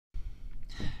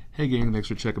Hey gang, thanks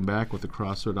for checking back with the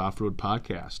Crossroad Off-Road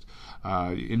Podcast.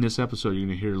 In this episode, you're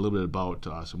going to hear a little bit about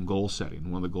some goal setting.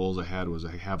 One of the goals I had was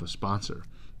I have a sponsor.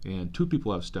 And two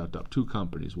people have stepped up, two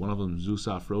companies. One of them is Zeus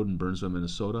Off-Road in Burnsville,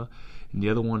 Minnesota. And the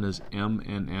other one is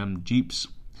M&M Jeeps.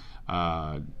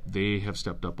 They have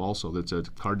stepped up also. That's a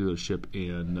car dealership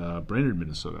in Brainerd,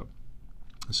 Minnesota.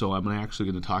 So I'm actually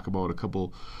going to talk about a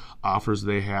couple offers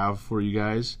they have for you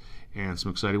guys and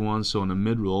some exciting ones. So in the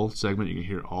mid-roll segment, you can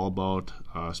hear all about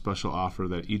a special offer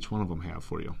that each one of them have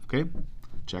for you. Okay,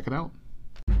 check it out.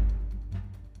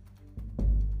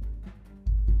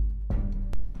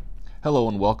 Hello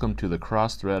and welcome to the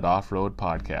Cross-Thread Off-Road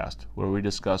Podcast, where we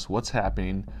discuss what's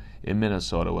happening in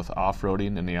Minnesota with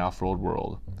off-roading in the off-road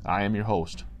world. I am your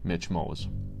host, Mitch Mose.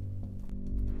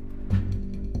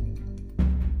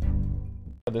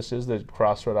 This is the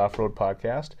Crossroad Off-Road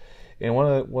Podcast, and one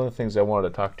of the things I wanted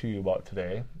to talk to you about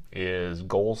today is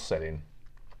goal setting.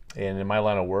 And in my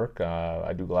line of work,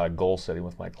 I do a lot of goal setting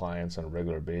with my clients on a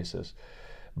regular basis.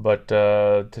 But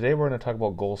today we're going to talk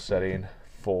about goal setting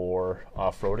for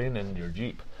off-roading in your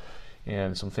Jeep,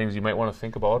 and some things you might want to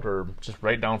think about or just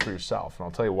write down for yourself. And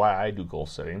I'll tell you why I do goal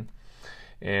setting.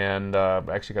 And I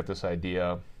actually got this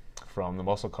idea from the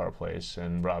Muscle Car Place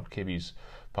and Rob Kibbe's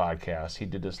podcast. He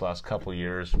did this last couple of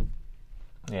years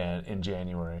and in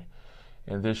January.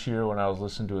 And this year when I was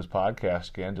listening to his podcast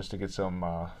again, just to get some,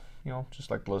 just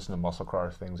like to listen to muscle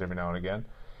car things every now and again.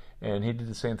 And he did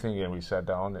the same thing again. We sat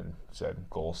down and said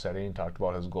goal setting, talked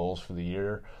about his goals for the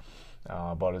year,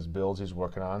 about his builds he's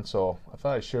working on. So I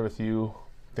thought I'd share with you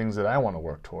things that I want to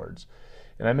work towards.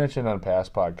 And I mentioned on a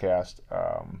past podcast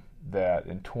that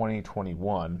in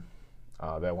 2021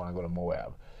 that I want to go to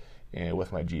Moab and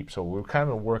with my Jeep. So we're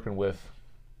kind of working with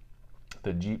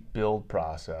the Jeep build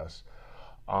process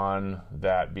on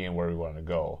that being where we want to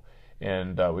go.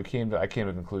 And I came to a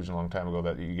conclusion a long time ago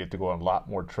that you get to go on a lot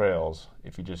more trails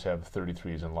if you just have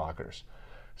 33s and lockers.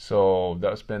 So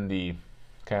that's been the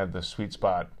kind of the sweet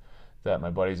spot that my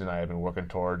buddies and I have been working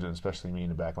towards, and especially me in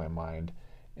the back of my mind.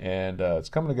 And it's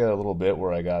coming together a little bit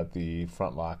where I got the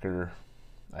front locker.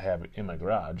 I have it in my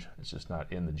garage. It's just not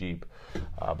in the Jeep,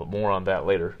 but more on that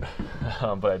later.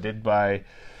 But I did buy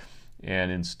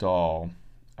and install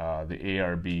the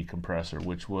ARB compressor,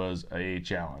 which was a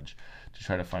challenge to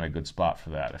try to find a good spot for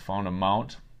that. I found a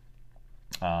mount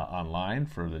online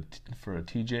for a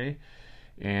TJ,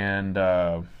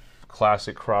 and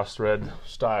classic cross-thread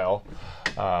style.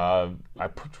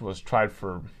 Was tried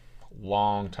for a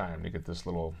long time to get this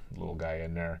little guy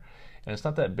in there. And it's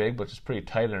not that big, but it's pretty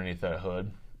tight underneath that hood.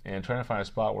 And trying to find a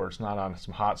spot where it's not on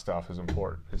some hot stuff is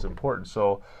important. It's important.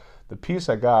 So the piece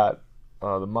I got,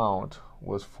 the mount,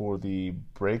 was for the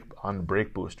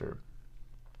brake booster.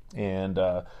 And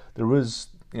there was,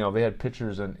 they had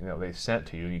pictures and they sent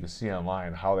to you. You can see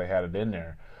online how they had it in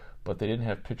there, but they didn't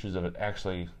have pictures of it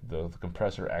actually, the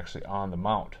compressor actually on the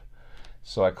mount.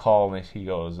 So I called and he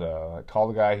goes, I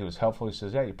called the guy who was helpful. He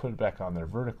says, yeah, you put it back on there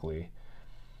vertically.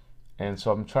 And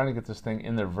so I'm trying to get this thing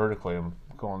in there vertically. I'm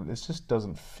going, this just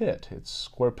doesn't fit. It's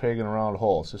square peg in a round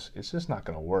hole. It's just not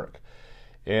going to work.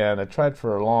 And I tried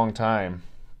for a long time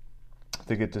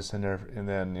to get this in there. And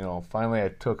then, finally I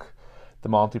took the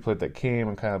multi-plate that came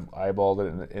and kind of eyeballed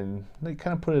it, and they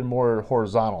kind of put it more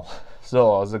horizontal.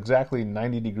 So I was exactly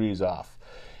 90 degrees off.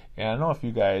 And I don't know if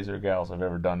you guys or gals have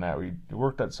ever done that. You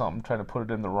worked at something trying to put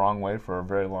it in the wrong way for a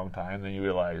very long time, then you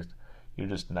realized you're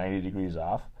just 90 degrees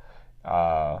off.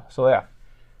 So yeah,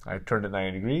 I turned it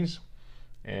 90 degrees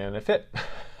and it fit.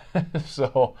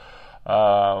 So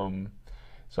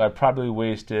I probably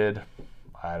wasted,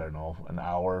 I don't know, an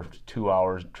hour to 2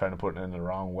 hours trying to put it in the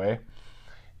wrong way.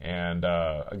 And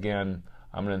again,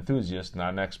 I'm an enthusiast,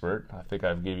 not an expert. I think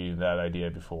I've given you that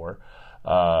idea before.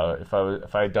 If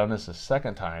I had done this a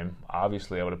second time,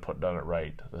 obviously I would have done it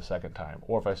right the second time.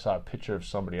 Or if I saw a picture of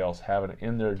somebody else having it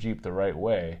in their Jeep the right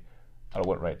way, I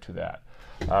went right to that.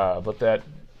 But that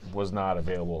was not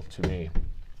available to me.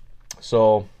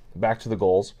 So back to the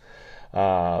goals.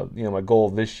 My goal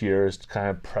this year is kind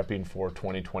of prepping for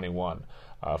 2021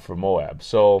 for Moab.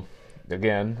 So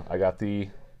again, I got the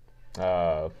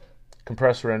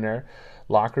compressor in there,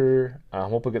 locker. I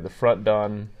hope I get the front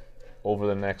done over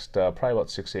the next probably about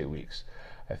 6-8 weeks.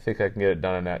 I think I can get it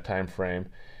done in that time frame.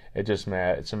 It's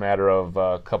a matter of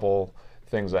a couple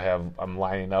things I'm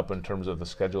lining up in terms of the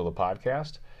schedule of the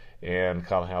podcast and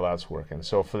kind of how that's working.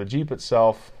 So for the Jeep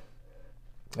itself,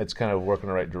 it's kind of working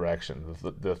the right direction.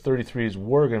 The 33s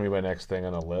were going to be my next thing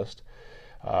on the list,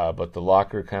 but the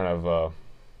locker kind of,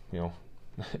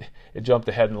 it jumped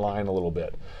ahead in line a little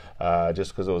bit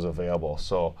just because it was available.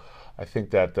 So I think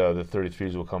that the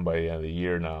 33s will come by the end of the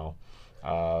year now.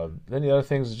 Then the other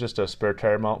things is just a spare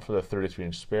tire mount for the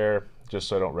 33-inch spare, just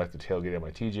so I don't wreck the tailgate of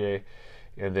my TJ.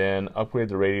 And then upgrade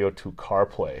the radio to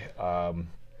CarPlay.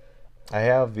 I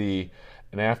have an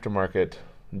aftermarket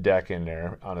deck in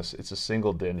there. It's a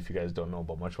single din, if you guys don't know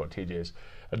much about TJs.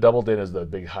 A double din is the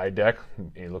big high deck.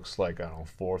 It looks like, I don't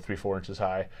know, 3-4 inches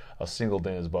high. A single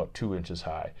din is about 2 inches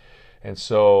high. And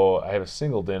so I have a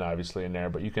single din obviously in there,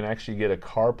 but you can actually get a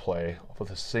CarPlay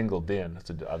with a single din. It's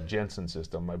a Jensen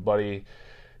system. My buddy,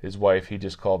 his wife, he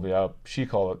just called me up. She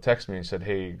texted me and said,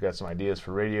 hey, you got some ideas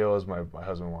for radios? My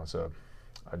husband wants a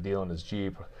deal in his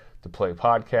Jeep to play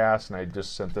podcasts, and I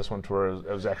just sent this one to her. It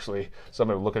was actually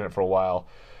somebody looking at it for a while.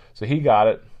 So he got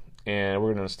it, and we're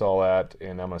going to install that,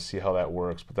 and I'm going to see how that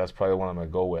works, but that's probably the one I'm going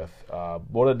to go with.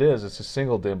 What it is, it's a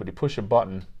single din, but you push a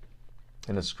button,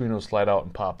 and the screen will slide out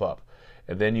and pop up.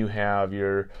 And then you have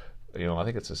your, I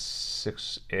think it's a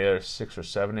 6 or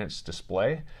 7 inch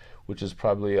display, which is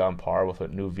probably on par with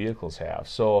what new vehicles have.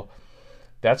 So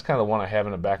that's kind of the one I have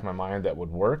in the back of my mind that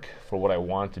would work for what I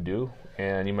want to do.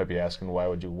 And you might be asking, why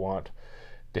would you want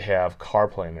to have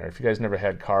CarPlay in there? If you guys never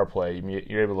had CarPlay,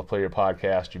 you're able to play your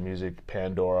podcast, your music,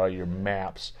 Pandora, your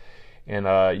maps, and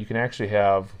you can actually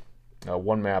have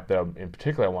one map that in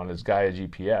particular I want is Gaia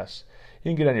GPS. You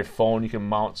can get on your phone, you can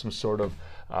mount some sort of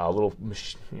little,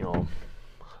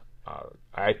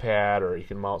 iPad, or you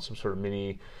can mount some sort of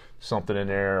mini something in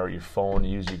there, or your phone,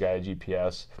 use your Gaia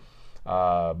GPS.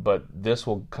 But this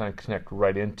will kind of connect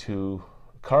right into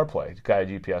CarPlay, Gaia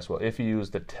GPS. Well, if you use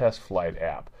the Test Flight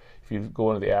app, if you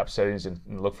go into the app settings and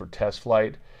look for Test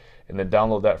Flight, and then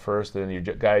download that first, then your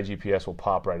Gaia GPS will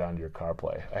pop right onto your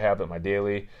CarPlay. I have it in my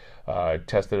daily. I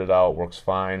tested it out, works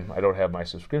fine. I don't have my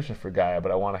subscription for Gaia,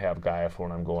 but I want to have Gaia for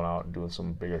when I'm going out and doing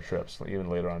some bigger trips, even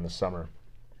later on this summer.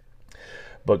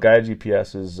 But Gaia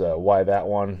GPS is why that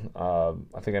one.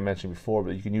 I think I mentioned before,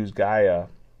 but you can use Gaia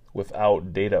without a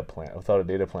data plan.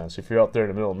 So if you're out there in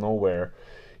the middle of nowhere,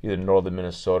 either northern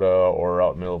Minnesota or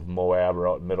out in the middle of Moab or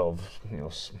out in the middle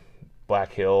of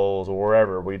Black Hills or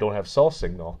wherever where you don't have cell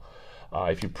signal,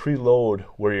 if you preload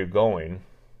where you're going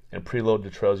and preload the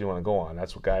trails you want to go on,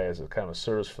 that's what Gaia is, a kind of a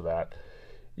service for that.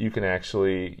 You can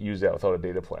actually use that without a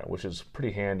data plan, which is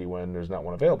pretty handy when there's not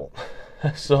one available.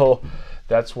 So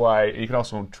that's why you can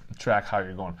also track how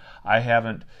you're going. I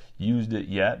haven't used it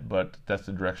yet, but that's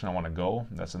the direction I want to go.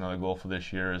 That's another goal for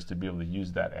this year, is to be able to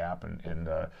use that app. And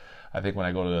I think when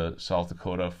I go to South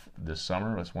Dakota this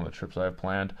summer, that's one of the trips I have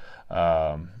planned,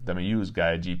 then I use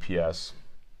Gaia GPS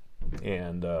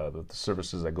and the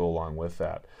services that go along with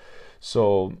that.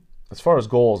 So as far as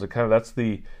goals, that's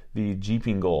the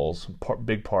Jeeping goals,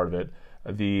 big part of it.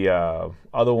 The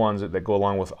other ones that go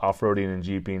along with off-roading and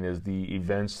Jeeping is the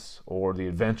events or the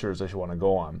adventures that you want to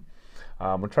go on.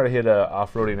 We'll try to hit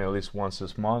off-roading at least once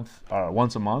a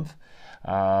month.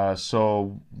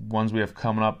 So ones we have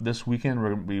coming up this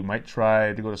weekend, we might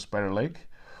try to go to Spider Lake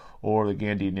or the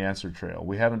Gandy Dancer Trail.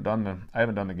 I haven't done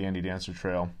the Gandy Dancer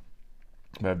Trail,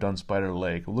 but I've done Spider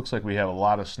Lake. It looks like we have a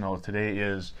lot of snow. Today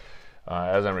is,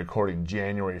 as I'm recording,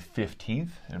 January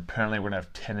 15th, and apparently we're going to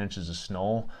have 10 inches of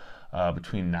snow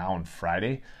between now and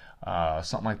Friday,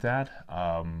 something like that.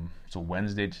 It's a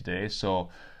Wednesday today, so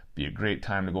be a great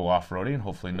time to go off-roading.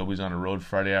 Hopefully nobody's on the road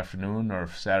Friday afternoon or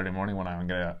Saturday morning when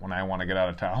I want to get out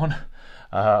of town.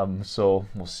 So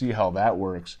we'll see how that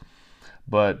works.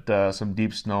 But some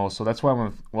deep snow, so that's why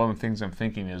one of the things I'm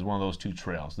thinking is one of those two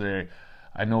trails.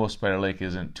 I know Spider Lake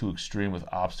isn't too extreme with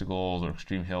obstacles or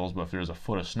extreme hills, but if there's a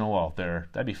foot of snow out there,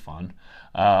 that'd be fun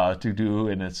to do,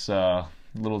 and it's a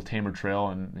little tamer trail,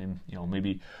 and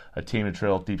maybe a tamer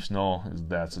trail with deep snow,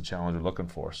 that's the challenge we're looking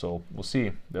for. So we'll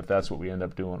see if that's what we end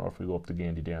up doing, or if we go up to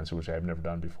Gandy Dancer, which I've never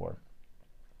done before.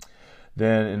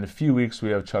 Then in a few weeks we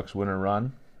have Chuck's Winter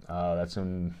Run. That's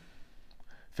in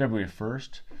February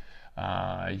 1st.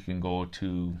 You can go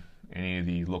to any of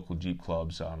the local Jeep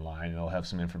clubs online, and they'll have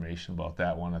some information about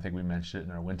that one. I think we mentioned it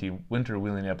in our winter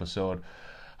wheeling episode,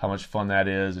 how much fun that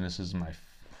is. And this is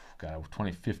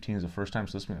 2015 is the first time,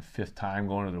 so this will be the 5th time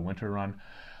going to the winter run.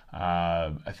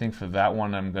 I think for that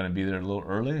one, I'm going to be there a little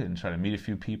early and try to meet a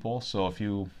few people. So if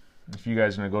you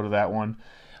guys are going to go to that one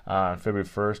February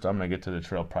 1st, I'm going to get to the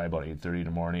trail probably about 8:30 in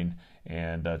the morning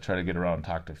and try to get around and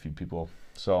talk to a few people.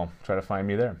 So try to find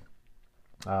me there.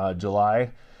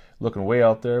 July, looking way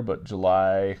out there, but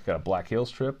July got a Black Hills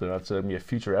trip, and that's going to be a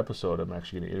future episode. I'm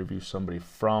actually going to interview somebody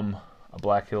from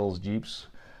Black Hills Jeeps,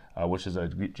 which is a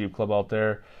Jeep club out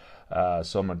there.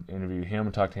 So I'm going to interview him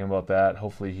and talk to him about that.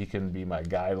 Hopefully he can be my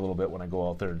guide a little bit when I go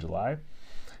out there in July.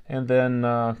 And then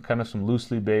kind of some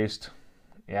loosely based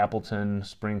Appleton,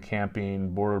 spring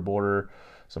camping, border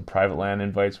some private land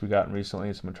invites we gotten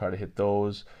recently, so I'm going to try to hit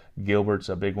those. Gilbert's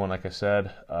a big one, like I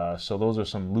said. So those are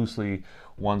some loosely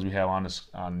ones we have on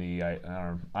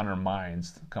our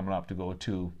minds coming up to go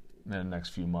to in the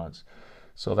next few months.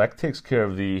 So that takes care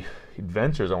of the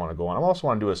adventures I want to go on. I also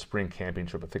want to do a spring camping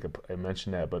trip. I think I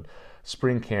mentioned that, but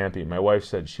spring camping. My wife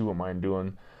said she wouldn't mind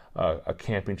doing a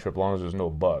camping trip as long as there's no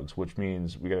bugs, which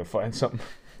means we got to find something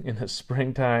in the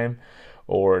springtime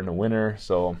or in the winter.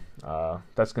 So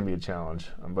that's going to be a challenge,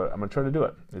 but I'm going to try to do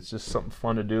it. It's just something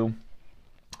fun to do.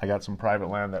 I got some private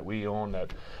land that we own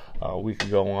that we could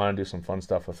go on and do some fun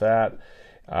stuff with that.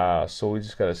 So we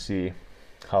just got to see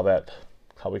how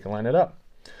we can line it up.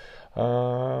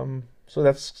 So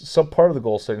that's some part of the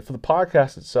goal setting. For the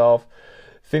podcast itself,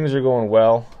 things are going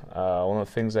well. One of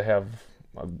the things I have,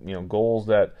 goals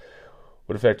that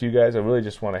would affect you guys, I really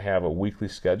just want to have a weekly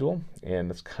schedule, and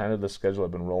that's kind of the schedule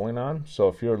I've been rolling on. So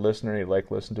if you're a listener, you'd like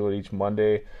to listen to it each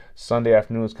Monday, Sunday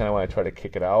afternoon is kind of when I try to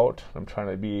kick it out. I'm trying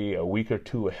to be a week or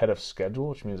two ahead of schedule,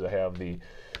 which means I have the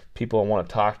people I want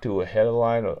to talk to ahead of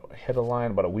line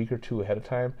about a week or two ahead of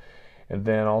time. And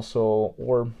then also,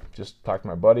 or just talk to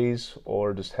my buddies,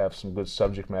 or just have some good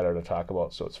subject matter to talk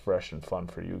about so it's fresh and fun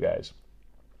for you guys.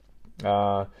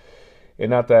 And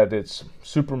not that it's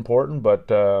super important, but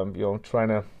trying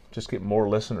to just get more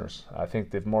listeners. I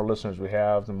think the more listeners we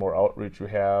have, the more outreach we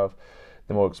have,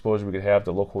 the more exposure we could have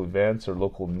to local events or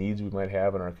local needs we might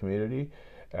have in our community.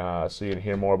 So you can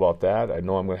hear more about that. I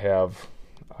know I'm going to have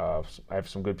I have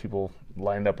some good people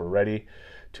lined up already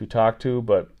to talk to,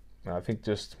 but I think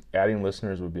just adding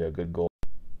listeners would be a good goal.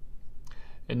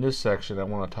 In this section, I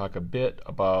want to talk a bit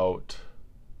about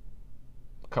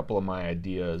a couple of my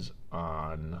ideas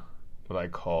on what I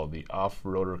call the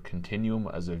off-roader continuum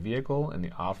as a vehicle and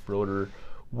the off-roader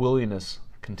willingness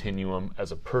continuum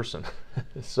as a person.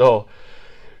 So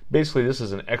basically this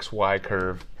is an XY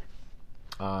curve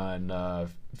on a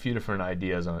few different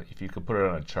ideas on if you could put it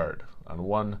on a chart. On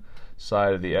one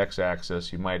side of the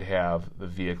x-axis you might have the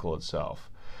vehicle itself.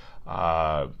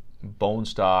 Bone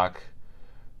stock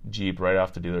Jeep right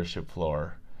off the dealership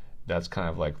floor. That's kind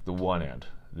of like the one end.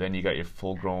 Then you got your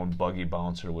full-grown buggy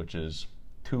bouncer, which is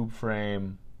tube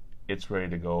frame. It's ready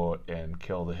to go and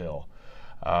kill the hill.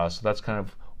 So that's kind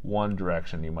of one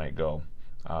direction you might go,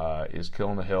 is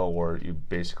killing the hill, where you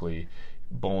basically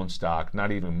bone stock,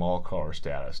 not even mall car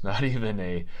status, not even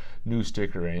a new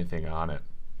sticker or anything on it.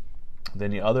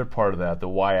 Then the other part of that, the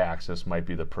y-axis, might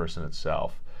be the person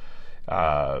itself.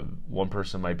 One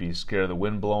person might be scared of the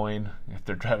wind blowing if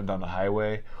they're driving down the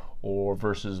highway, or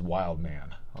versus wild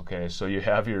man. Okay, so you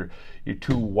have your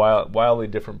two wildly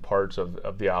different parts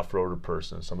of the off-roader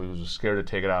person. Somebody who's scared to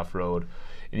take it off-road,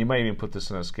 and you might even put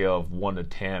this on a scale of 1 to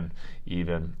 10,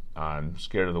 even on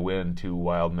scared of the wind to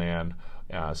wild man.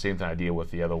 Same idea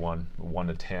with the other one, 1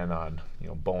 to 10 on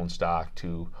bone stock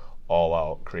to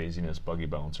all-out craziness buggy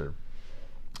bouncer.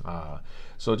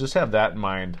 So just have that in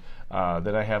mind.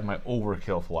 That I have my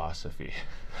overkill philosophy.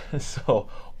 So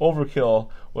overkill,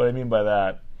 what I mean by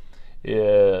that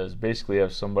is basically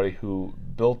have somebody who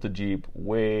built the Jeep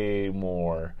way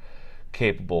more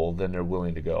capable than they're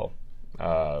willing to go.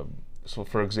 So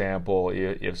for example,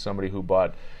 if somebody who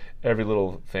bought every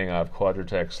little thing out of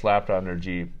Quadratec, slapped on their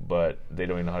Jeep, but they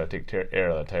don't even know how to take air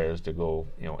out of the tires to go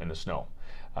in the snow,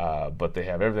 but they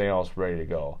have everything else ready to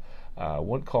go.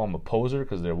 Wouldn't call them a poser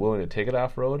because they're willing to take it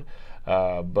off-road,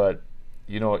 but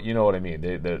you know what I mean.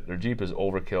 Their Jeep is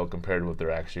overkill compared to what they're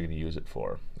actually going to use it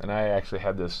for. And I actually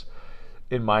had this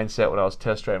in mindset when I was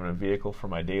test driving a vehicle for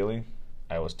my daily.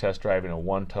 I was test driving a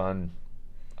 1-ton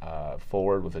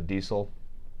Ford with a diesel.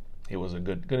 It was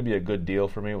going to be a good deal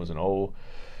for me. It was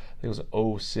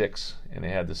an 06, and they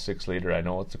had the 6-liter. I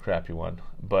know it's a crappy one,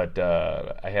 but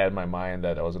I had in my mind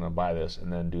that I was going to buy this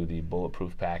and then do the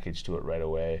bulletproof package to it right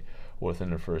away within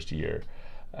the first year.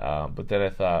 But then I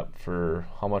thought, for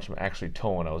how much I'm actually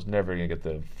towing, I was never going to get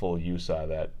the full use out of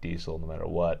that diesel no matter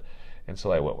what, and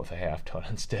so I went with a 1/2-ton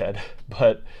instead.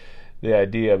 But the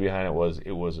idea behind it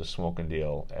was a smoking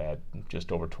deal at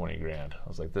just over $20,000. I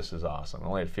was like, this is awesome. I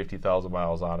only had 50,000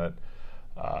 miles on it.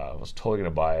 I was totally going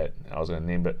to buy it. I was going to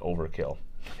name it Overkill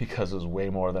because it was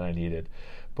way more than I needed.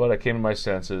 But I came to my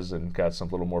senses and got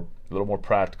something a little more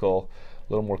practical,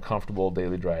 a little more comfortable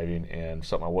daily driving, and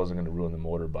something I wasn't going to ruin the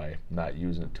motor by not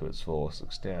using it to its fullest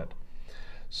extent.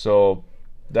 So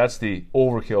that's the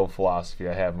overkill philosophy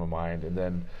I have in my mind. And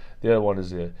then the other one is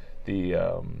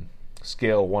the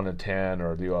scale 1 to 10,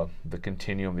 or the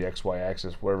continuum, the XY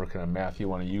axis, whatever kind of math you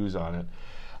want to use on it.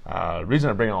 The reason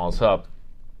I bring all this up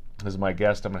is my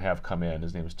guest I'm going to have come in.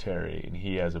 His name is Terry, and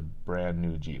he has a brand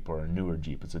new Jeep, or a newer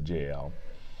Jeep. It's a JL.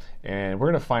 And we're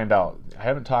going to find out. I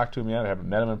haven't talked to him yet. I haven't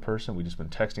met him in person. We've just been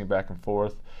texting back and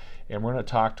forth. And we're going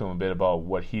to talk to him a bit about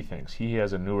what he thinks. He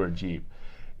has a newer Jeep.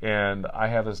 And I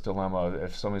have this dilemma.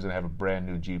 If somebody's going to have a brand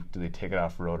new Jeep, do they take it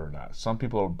off-road or not? Some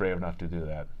people are brave enough to do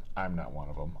that. I'm not one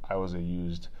of them.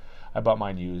 I bought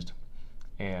mine used.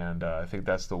 And I think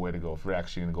that's the way to go if we're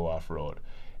actually going to go off-road.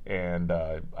 And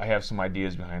I have some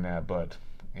ideas behind that, but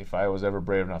if I was ever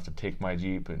brave enough to take my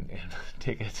Jeep and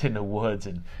take it in the woods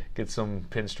and get some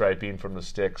pinstriping from the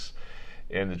sticks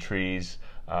and the trees,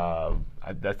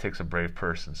 that takes a brave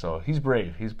person. So he's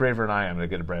brave. He's braver than I am to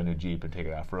get a brand new Jeep and take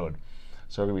it off-road.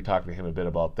 So we're going to be talking to him a bit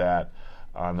about that,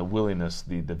 on the willingness,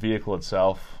 the vehicle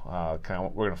itself. We're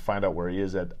going to find out where he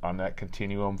is at on that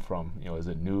continuum from, is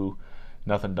it new,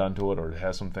 nothing done to it, or it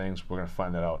has some things. We're going to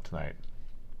find that out tonight.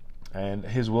 And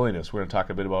his willingness, we're going to talk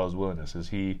a bit about his willingness. Is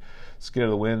he scared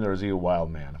of the wind, or is he a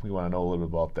wild man? We want to know a little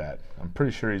bit about that. I'm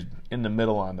pretty sure he's in the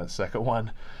middle on that second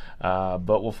one,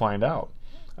 but we'll find out.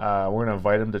 We're going to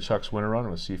invite him to Chuck's Winter Run.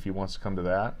 We'll see if he wants to come to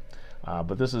that.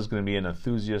 But this is going to be an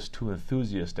enthusiast to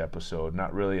enthusiast episode,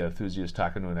 not really an enthusiast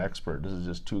talking to an expert. This is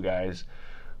just two guys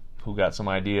who got some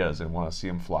ideas and want to see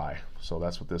them fly. So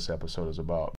that's what this episode is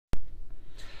about.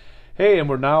 Hey, and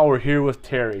we're here with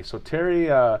Terry. So Terry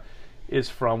is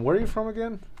from, where are you from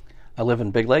again? I live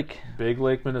in Big Lake. Big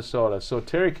Lake, Minnesota. So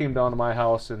Terry came down to my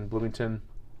house in Bloomington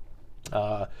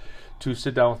to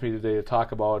sit down with me today to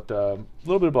talk about a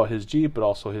little bit about his Jeep, but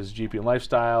also his Jeeping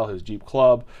lifestyle, his Jeep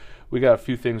club. We got a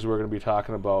few things we're going to be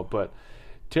talking about, but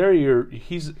Terry,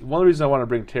 he's one of the reasons I want to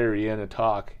bring Terry in and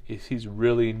talk is he's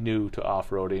really new to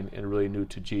off-roading and really new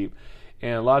to Jeep.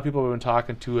 And a lot of people I've been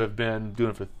talking to have been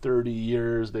doing it for 30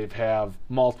 years. They've have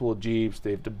multiple Jeeps.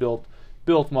 They've built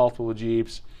multiple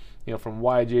Jeeps, from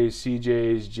YJs,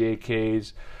 CJs,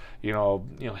 JKs,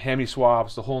 Hemi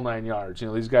swaps, the whole 9 yards.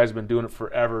 These guys have been doing it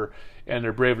forever, and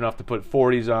they're brave enough to put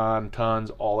 40s on, tons,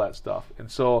 all that stuff. And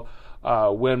so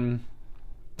when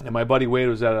my buddy Wade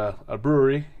was at a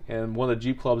brewery, and one of the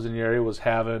Jeep clubs in the area was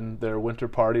having their winter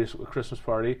party, Christmas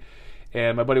party,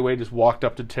 and my buddy Wade just walked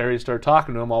up to Terry and started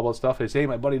talking to him all about stuff. He said, "Hey,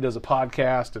 my buddy does a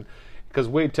podcast," and because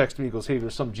Wade texted me, he goes, "Hey,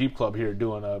 there's some Jeep club here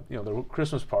doing the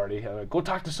Christmas party. I'm like, go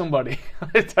talk to somebody."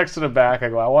 I texted him back. I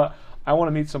go, I want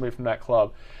to meet somebody from that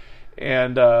club.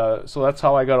 And so that's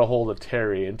how I got a hold of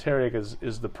Terry. And Terry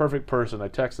is the perfect person. I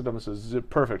texted him and says, "Is it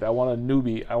perfect? I want a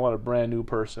newbie. I want a brand new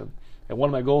person." And one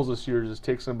of my goals this year is to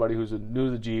take somebody who's new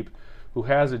to the Jeep, who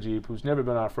has a Jeep, who's never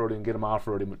been off-roading, and get him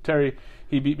off-roading. But Terry,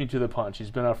 he beat me to the punch.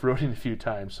 He's been off-roading a few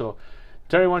times. So,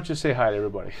 Terry, why don't you say hi to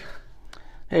everybody?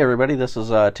 Hey, everybody. This is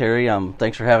Terry.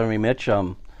 Thanks for having me, Mitch.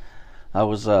 I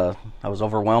was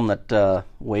overwhelmed that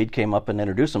Wade came up and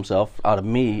introduced himself out of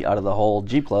the whole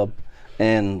Jeep club.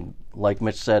 And like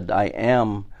Mitch said, I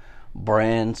am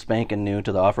brand spanking new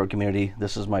to the off-road community.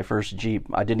 This is my first Jeep.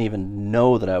 I didn't even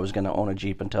know that I was going to own a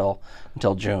Jeep until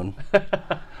June.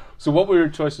 So what were your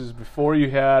choices before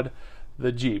you had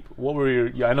the Jeep? What were your?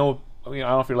 I don't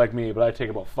know if you're like me, but I take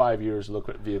about 5 years to look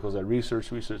at vehicles. I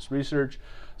research.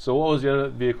 So what was the other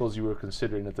vehicles you were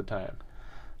considering at the time?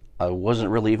 I wasn't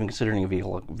really even considering a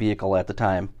vehicle at the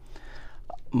time.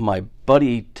 My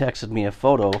buddy texted me a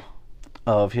photo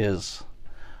of his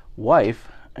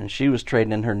wife, and she was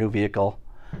trading in her new vehicle,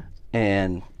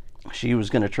 and she was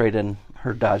going to trade in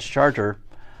her Dodge Charger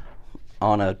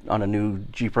on a new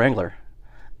Jeep Wrangler.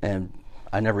 And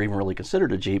I never even really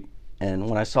considered a Jeep. And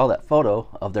when I saw that photo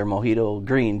of their Mojito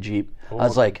green Jeep, I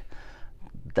was like,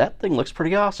 that thing looks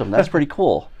pretty awesome. That's pretty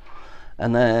cool.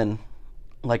 And then,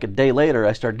 like a day later,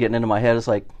 I started getting into my head, it's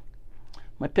like,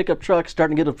 my pickup truck's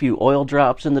starting to get a few oil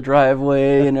drops in the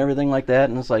driveway and everything like that.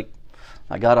 And it's like,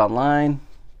 I got online,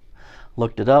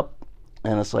 looked it up,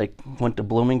 and it's like, went to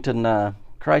Bloomington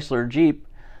Chrysler Jeep,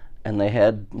 and they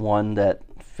had one that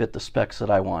fit the specs that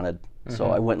I wanted. Mm-hmm.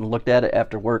 So I went and looked at it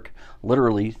after work,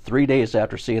 literally 3 days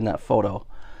after seeing that photo,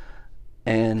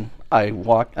 and I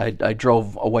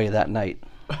drove away that night.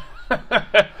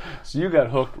 So you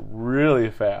got hooked really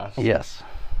fast. Yes.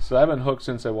 So I've been hooked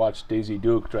since I watched Daisy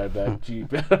Duke drive that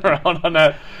Jeep around on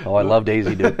that. Oh, I love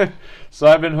Daisy Duke. So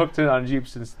I've been hooked on Jeep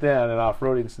since then and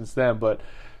off-roading since then. But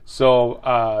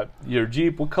so your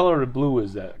Jeep, what color of blue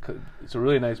is that? It's a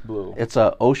really nice blue. It's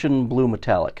a ocean blue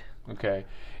metallic. Okay.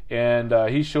 And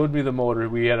he showed me the motor.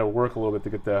 We had to work a little bit to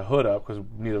get the hood up because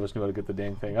neither of us knew how to get the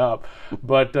dang thing up.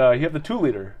 But you have the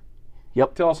 2-liter.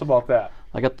 Yep. Tell us about that.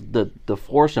 I got the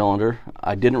 4-cylinder.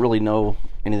 I didn't really know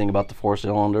anything about the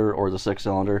 4-cylinder or the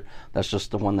 6-cylinder. That's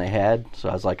just the one they had. So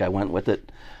I was like, I went with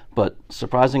it. But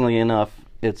surprisingly enough,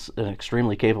 it's an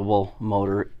extremely capable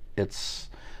motor. It's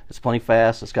plenty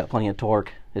fast. It's got plenty of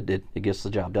torque. It gets the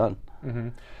job done. Mm-hmm.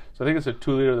 So So I think it's a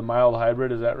 2-liter, the mild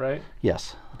hybrid. Is that right?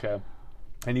 Yes, Okay.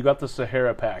 And you got the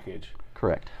Sahara package.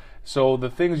 correct. So the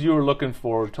things you were looking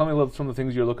for, tell me a little some of the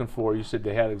things you were looking for. You said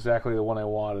they had exactly the one I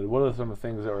wanted. What are some of the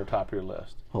things that were top of your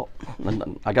list? Well,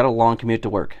 I got a long commute to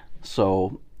work,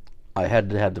 so I had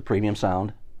to have the premium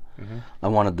sound. I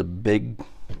wanted the big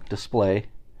display,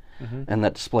 and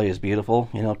that display is beautiful,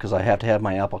 because I have to have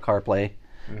my Apple CarPlay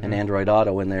and Android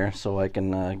Auto in there so I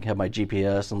can have my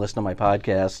GPS and listen to my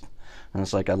podcast. And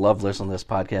it's like I love listening to this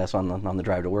podcast on the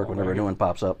drive to work whenever a new one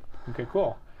pops up. Okay,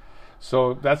 cool.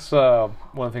 So that's one of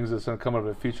the things that's going to come out of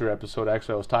a future episode.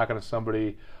 Actually, I was talking to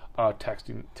somebody,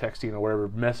 texting or whatever,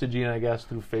 messaging, I guess,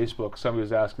 through Facebook. Somebody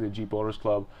was asking the Jeep Owners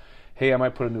Club, hey, I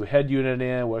might put a new head unit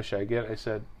in. What should I get? I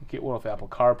said, get one with Apple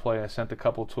CarPlay. I sent a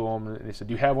couple to them, and they said,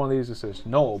 do you have one of these? I said,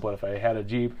 no, but if I had a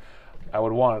Jeep, I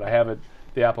would want it. I have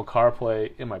the Apple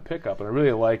CarPlay in my pickup, and I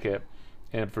really like it.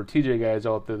 And for TJ guys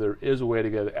out there, there is a way to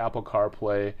get Apple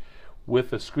CarPlay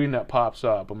with a screen that pops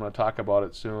up. I'm going to talk about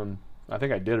it soon. I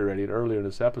think I did already earlier in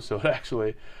this episode,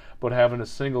 actually. But having a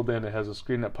single bin that has a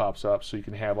screen that pops up so you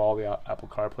can have all the Apple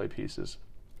CarPlay pieces.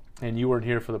 And you weren't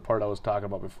here for the part I was talking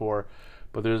about before,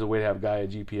 but there's a way to have Gaia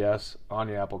GPS on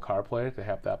your Apple CarPlay to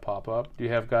have that pop up. Do you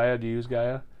have Gaia? Do you use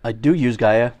Gaia? I do use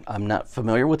Gaia. I'm not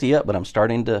familiar with it yet, but I'm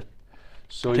starting to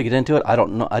get into it. I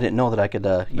don't know. I didn't know that I could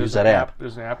use that app.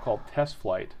 There's an app called Test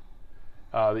Flight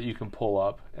that you can pull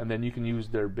up, and then you can use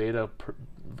their beta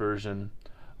version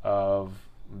of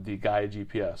the Gaia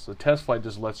GPS. So Test Flight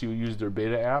just lets you use their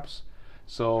beta apps.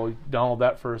 So download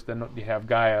that first, then you have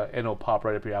Gaia, and it'll pop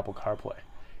right up your Apple CarPlay.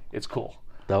 It's cool.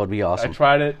 That would be awesome. I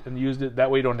tried it and used it.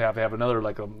 That way you don't have to have another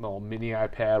like a mini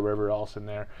iPad, whatever else in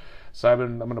there. So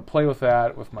I'm going to play with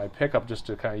that with my pickup just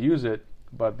to kind of use it.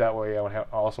 But that way I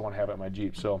also want to have it in my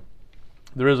Jeep. So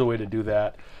there is a way to do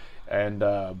that, and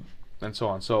so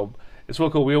on. So it's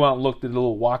real cool. We went and looked at a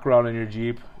little walk around in your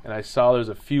Jeep, and I saw there's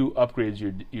a few upgrades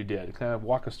you did. Kind of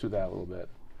walk us through that a little bit.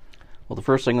 Well, the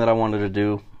first thing that I wanted to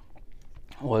do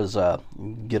was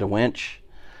get a winch.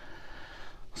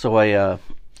 So I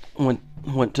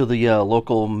went to the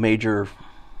local major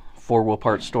four-wheel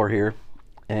parts store here,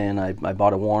 and I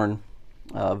bought a Warn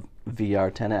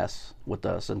VR10S with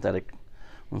a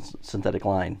synthetic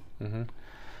line.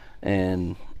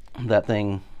 And that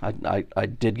thing, I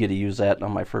did get to use that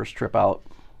on my first trip out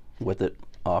with it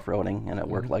off-roading, and it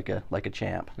worked like a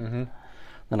champ.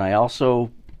 Then I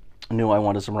also knew I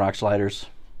wanted some rock sliders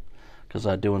because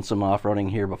doing some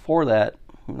off-roading here before that,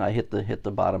 I hit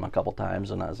the bottom a couple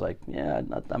times, and I was like, yeah,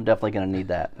 I'm definitely going to need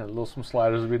that. Some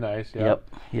sliders would be nice. Yeah.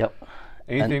 Yep.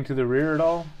 Anything to the rear at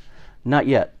all? Not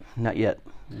yet.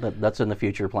 That's in the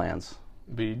future plans.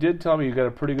 But you did tell me you got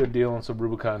a pretty good deal on some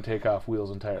Rubicon takeoff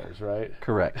wheels and tires, right?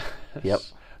 Correct. Yep.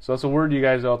 So that's a word to you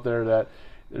guys out there that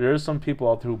there is some people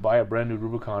out there who buy a brand new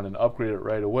Rubicon and upgrade it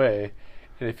right away.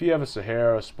 And if you have a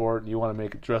Sahara, a Sport, and you want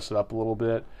to dress it up a little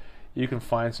bit, you can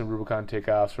find some Rubicon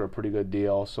takeoffs for a pretty good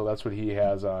deal. So that's what he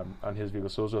has on his vehicle.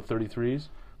 So those are 33s?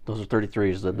 Those are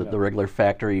 33s, the regular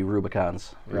factory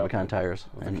Rubicons, Rubicon tires.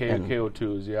 And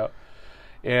KO2s, yep.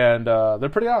 And they're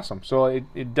pretty awesome. So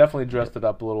it definitely dressed it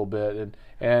up a little bit.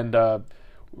 And we're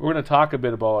going to talk a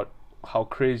bit about how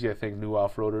crazy I think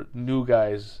new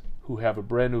guys who have a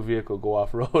brand new vehicle go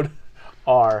off-road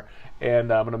are.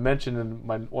 And I'm going to mention in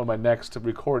one of my next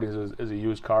recordings is a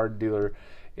used car dealer.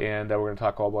 And we're going to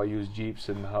talk all about used Jeeps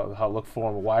and how to look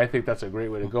for them, why I think that's a great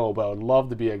way to go. But I would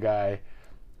love to be a guy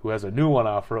who has a new one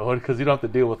off-road because you don't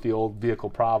have to deal with the old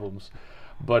vehicle problems.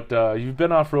 But you've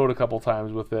been off-road a couple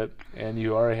times with it, and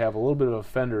you already have a little bit of a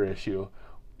fender issue.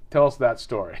 Tell us that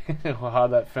story, how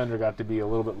that fender got to be a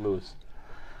little bit loose.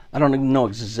 I don't know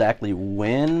exactly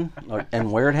when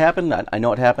and where it happened. I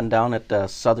know it happened down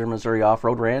at Southern Missouri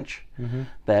Off-Road Ranch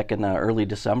back in early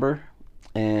December,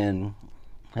 and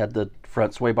had the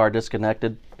front sway bar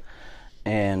disconnected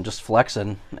and just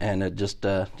flexing, and it just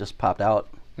popped out.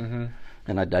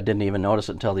 And I didn't even notice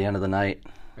it until the end of the night.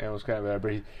 Yeah, it was kind of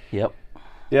bad. Yep.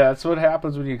 Yeah, that's what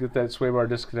happens when you get that sway bar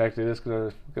disconnected. It's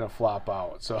gonna flop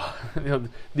out. So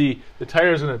the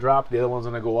tire's gonna drop, the other one's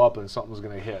gonna go up, and something's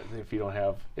gonna hit. If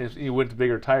you went to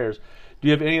bigger tires, do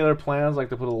you have any other plans, like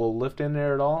to put a little lift in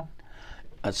there at all?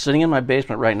 Sitting in my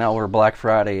basement right now over Black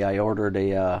Friday, I ordered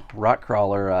a Rock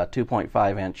Crawler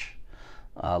 2.5 inch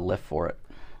lift for it.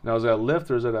 Now, is that a lift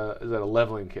or is that a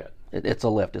leveling kit? It's a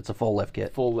lift. It's a full lift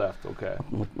kit. Full lift, okay.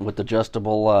 With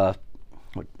adjustable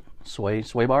sway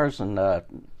bars and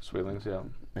sway links, yeah,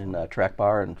 and track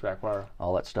bar and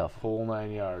all that stuff. Whole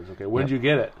 9 yards. Okay, when did you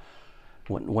get it?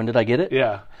 When did I get it?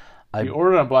 Yeah, you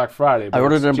ordered it on Black Friday. I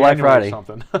ordered it on Black Friday,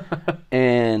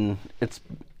 and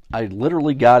I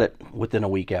literally got it within a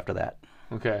week after that.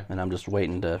 Okay. and I'm just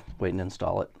waiting to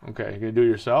install it. Okay. You're gonna do it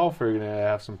yourself, or you're gonna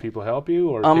have some people help you,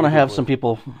 or I'm gonna pay have people? some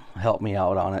people help me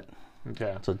out on it.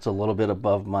 Okay. So it's a little bit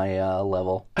above my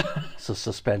level. So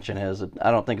suspension is.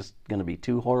 I don't think it's going to be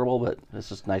too horrible, but it's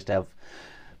just nice to have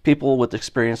people with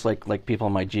experience, like people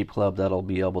in my Jeep club, that'll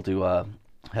be able to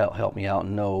help me out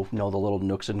and know the little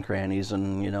nooks and crannies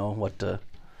and what to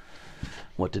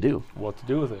do. What to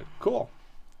do with it? Cool.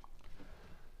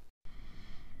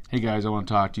 Hey guys, I want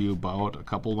to talk to you about a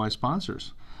couple of my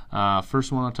sponsors.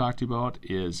 First one I want to talk to you about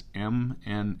is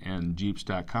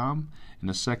mnnjeeps.com, and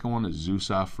the second one is Zeus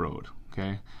Off-Road.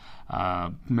 Okay,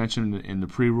 mentioned in the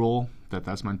pre-roll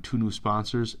that's my two new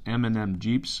sponsors. M&M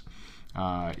Jeeps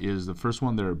is the first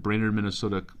one. They're a Brainerd,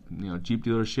 Minnesota, Jeep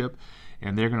dealership,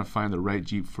 and they're going to find the right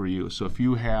Jeep for you. So if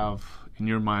you have in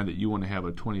your mind that you want to have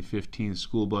a 2015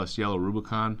 school bus yellow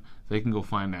Rubicon, they can go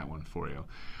find that one for you.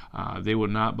 They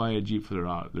would not buy a Jeep for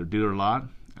their dealer lot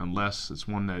unless it's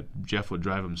one that Jeff would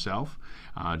drive himself.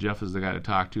 Jeff is the guy to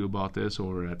talk to about this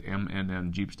over at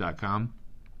mnnjeeps.com.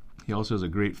 He also has a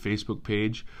great Facebook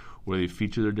page where they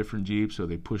feature their different Jeeps, or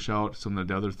they push out some of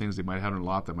the other things they might have in a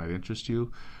lot that might interest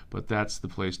you. But that's the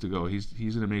place to go. He's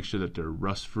going to make sure that they're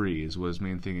rust-free is what his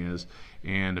main thing is,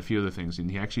 and a few other things. And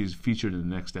he actually is featured in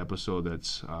the next episode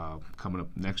that's coming up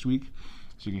next week.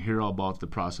 So you can hear all about the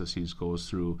process he goes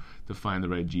through to find the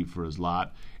right Jeep for his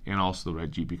lot, and also the right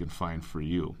Jeep he can find for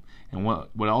you. And what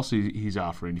else he's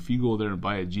offering, if you go there and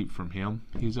buy a Jeep from him,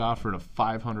 he's offering a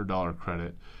 $500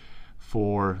 credit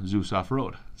for Zeus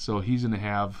Off-Road. So he's going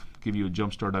to give you a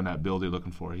jump start on that build you're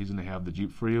looking for. He's going to have the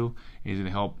Jeep for you, and he's going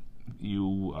to help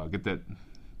you get that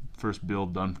first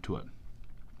build done to it.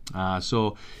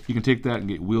 So you can take that and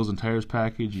get wheels and tires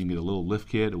package. You can get a little lift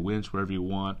kit, a winch, wherever you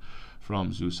want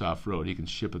from Zeus Off-Road. He can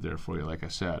ship it there for you, like I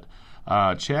said.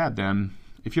 Chad, then,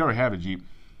 if you already have a Jeep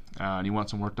and you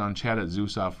want some work done, Chad at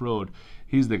Zeus Off-Road,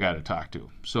 he's the guy to talk to.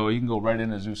 So you can go right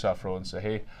into Zeus Off-Road and say,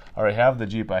 hey, I already have the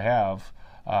Jeep I have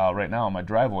right now in my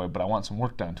driveway, but I want some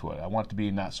work done to it. I want it to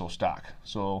be not so stock.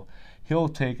 So he'll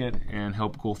take it and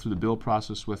help go through the build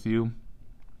process with you.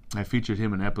 I featured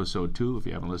him in episode 2, if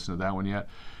you haven't listened to that one yet.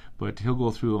 But he'll go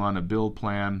through on a build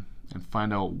plan and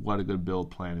find out what a good build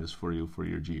plan is for you for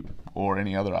your Jeep or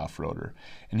any other off-roader.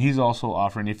 And he's also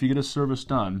offering, if you get a service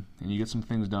done and you get some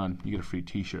things done, you get a free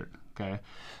t-shirt. Okay,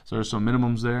 so there's some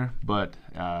minimums there, but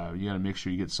you got to make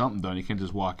sure you get something done. You can't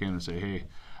just walk in and say, hey,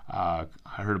 I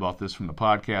heard about this from the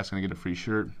podcast, I'm going to get a free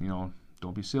shirt.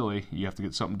 Don't be silly. You have to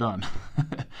get something done.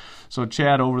 So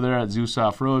Chad over there at Zeus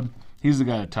Off-Road, he's the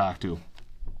guy to talk to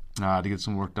get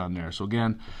some work done there. So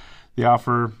again, the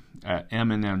offer at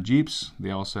M&M Jeeps.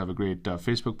 They also have a great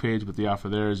Facebook page, but the offer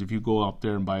there is if you go up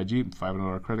there and buy a Jeep,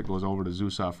 $500 credit goes over to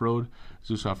Zeus Off-Road.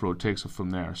 Zeus Off-Road takes it from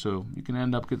there. So you can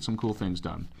end up getting some cool things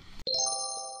done.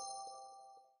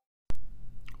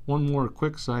 One more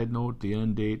quick side note, the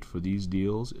end date for these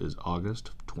deals is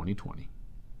August 2020.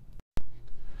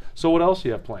 So what else do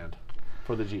you have planned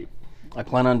for the Jeep? I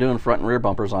plan on doing front and rear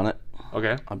bumpers on it.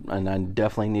 Okay. And I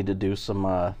definitely need to do some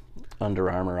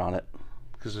Under Armour on it.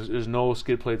 Because there's no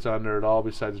skid plates on there at all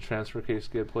besides the transfer case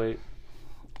skid plate?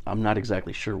 I'm not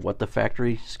exactly sure what the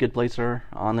factory skid plates are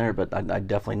on there, but I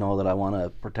definitely know that I want to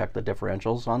protect the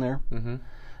differentials on there. Mm-hmm.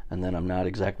 And then I'm not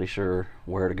exactly sure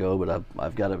where to go, but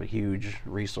I've got a huge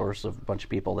resource of a bunch of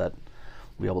people that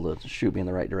will be able to shoot me in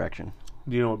the right direction.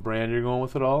 Do you know what brand you're going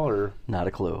with at all, or? Not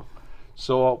a clue.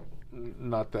 So,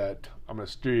 not that I'm going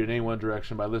to steer you in any one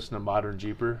direction, but I listen to Modern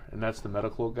Jeeper, and that's the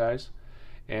Metacloak guys,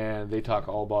 and they talk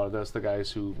all about it. That's the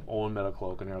guys who own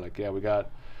Metacloak, and they're like, yeah, we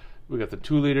got the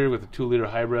 2-liter, with the 2-liter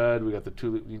hybrid, we got the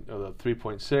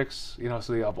 3.6,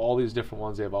 so they have all these different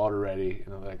ones they have out already,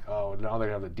 and they're like, oh, now they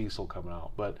have the diesel coming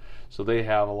out, but so they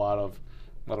have a lot of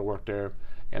work there,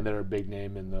 and they're a big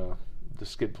name in the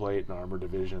skid plate and armor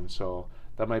division, so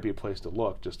that might be a place to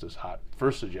look, just as hot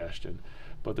first suggestion,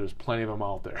 but there's plenty of them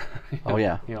out there. Oh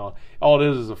yeah. All it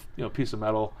is a piece of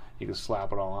metal, you can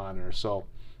slap it all on there, so,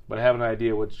 but have an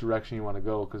idea which direction you want to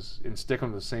go, because in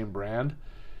sticking with the same brand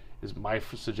is my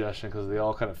suggestion, because they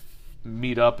all kind of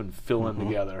meet up and fill in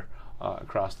together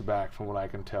across the back from what I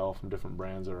can tell from different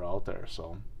brands that are out there.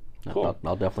 So, cool.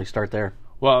 I'll definitely start there.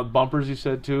 Well, bumpers you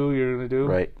said too you're going to do?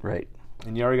 Right.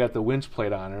 And you already got the winch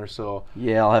plate on there, so...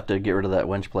 Yeah, I'll have to get rid of that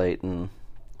winch plate and,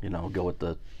 go with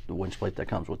the winch plate that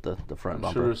comes with the front bumper.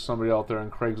 I'm sure there's somebody out there in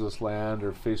Craigslist land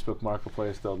or Facebook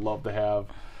Marketplace that would love to have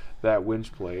that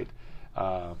winch plate.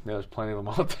 There's plenty of them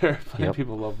out there. Plenty of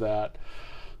people love that.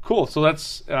 Cool. So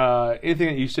that's anything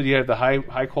that you said you had the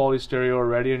high quality stereo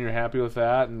already, and you're happy with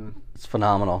that. And it's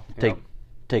phenomenal.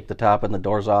 Take the top and the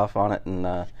doors off on it,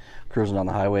 and cruising on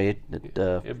the highway,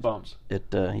 it bumps.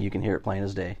 You can hear it plain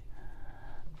as day.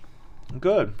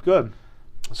 Good, good.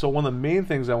 So one of the main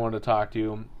things I wanted to talk to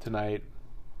you tonight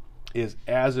is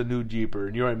as a new Jeeper,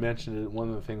 and you already mentioned it, one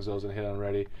of the things I was going to hit on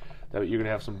already, that you're going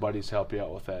to have some buddies help you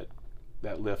out with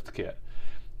that lift kit.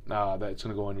 That's going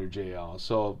to go on your JL.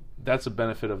 So that's a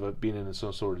benefit of being in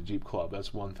some sort of Jeep club.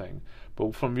 That's one thing.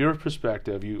 But from your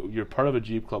perspective, you're part of a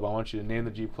Jeep club. I want you to name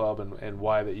the Jeep club and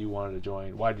why that you wanted to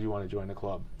join. Why did you want to join the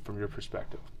club from your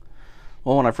perspective?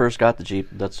 Well, when I first got the Jeep,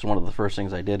 that's one of the first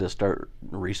things I did is start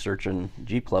researching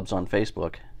Jeep clubs on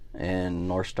Facebook. And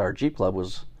North Star Jeep Club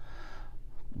was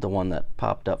the one that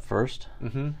popped up first.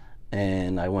 Mm-hmm.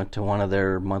 And I went to one of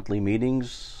their monthly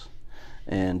meetings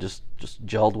and just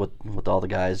gelled with all the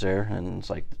guys there, and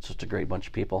it's just a great bunch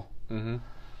of people. Mm-hmm.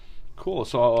 Cool.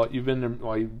 So you've been there.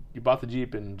 Well, you bought the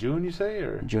Jeep in June, you say,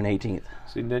 or June 18th.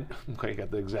 So you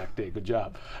got the exact date. Good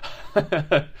job.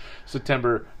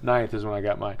 September 9th is when I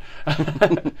got mine.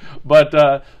 But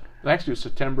actually, it was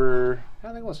September. I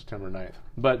think it was September 9th.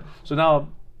 But so now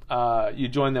you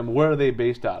joined them. Where are they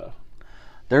based out of?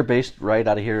 They're based right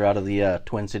out of here, out of the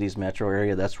Twin Cities metro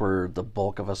area. That's where the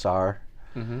bulk of us are.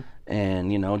 Mm-hmm.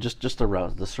 And just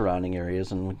around the surrounding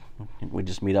areas, and we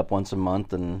just meet up once a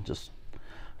month and just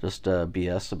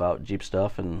BS about Jeep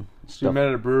stuff and stuff. So you met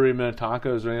at a brewery in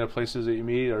Minnetonka. Is there any other places that you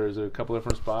meet, or is there a couple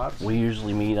different spots? We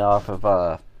usually meet off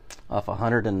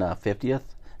 150th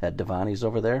at Devani's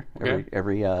over there. Okay.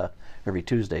 Every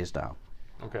Tuesdays now.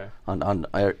 Okay. On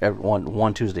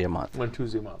one Tuesday a month. One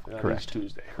Tuesday a month. Correct. Each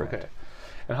Tuesday. Correct. Okay.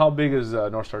 And how big is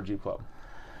North Star Jeep Club?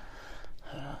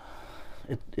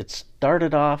 It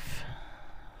started off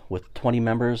with 20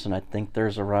 members, and I think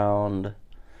there's around,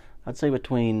 I'd say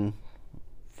between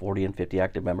 40 and 50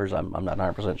 active members. I'm not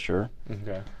 100% sure.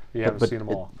 Okay. You haven't seen them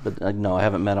all. No, I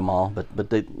haven't met them all. But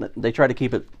they try to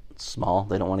keep it small.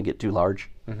 They don't want to get too large.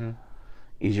 Mm-hmm.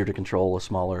 Easier to control a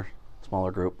smaller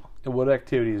group. And what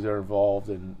activities are involved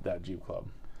in that Jeep Club?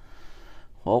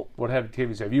 Well, what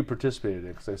activities have you participated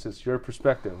in? Because it's your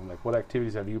perspective. Like, what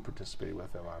activities have you participated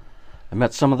with them on? I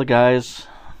met some of the guys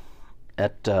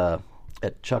at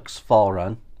Chuck's Fall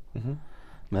Run. Mm-hmm.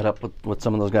 Met up with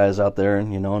some of those guys out there,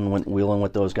 and went wheeling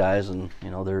with those guys, and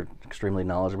they're extremely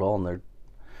knowledgeable, and they're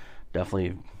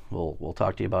definitely will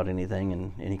talk to you about anything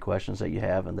and any questions that you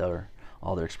have, and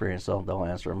all their experience they'll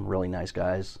answer them. Really nice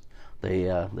guys.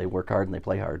 They work hard and they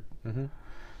play hard. Mm-hmm.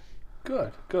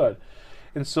 Good.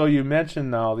 And so you mentioned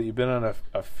now that you've been on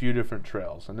a few different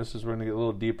trails, and this is we're going to get a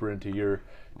little deeper into your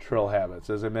trail habits.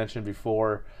 As I mentioned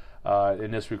before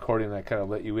in this recording that I kind of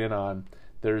let you in on,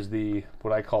 there's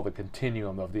what I call the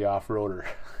continuum of the off-roader.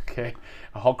 Okay,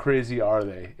 how crazy are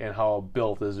they, and how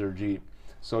built is their Jeep?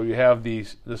 So you have the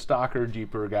stocker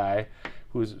Jeeper guy,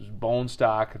 who's bone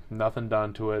stock, nothing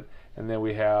done to it, and then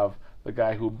we have the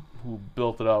guy who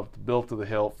built it up, built to the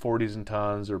hilt, 40s and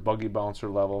tons or buggy bouncer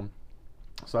level.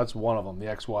 So that's one of them, the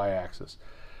XY axis.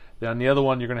 Then on the other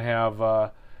one, you're going to have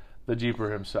the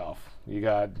Jeeper himself. You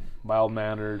got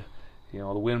mild-mannered,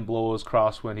 the wind blows,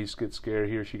 crosswind, he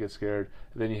or she gets scared.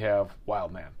 And then you have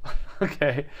wild man.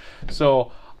 Okay,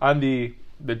 so on the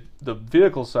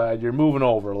vehicle side, you're moving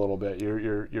over a little bit.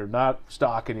 You're not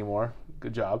stock anymore.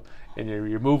 Good job. And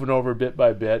you're moving over bit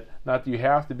by bit. Not that you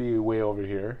have to be way over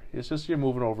here. It's just you're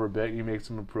moving over a bit. You make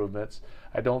some improvements.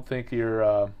 I don't think you're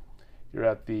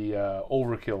at the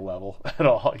overkill level at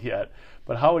all yet.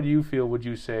 But how would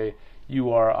you say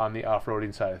you are on the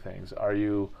off-roading side of things? Are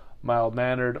you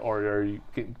mild-mannered, or are you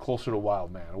getting closer to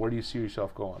wild man? Where do you see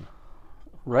yourself going?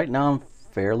 Right now I'm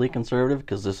fairly conservative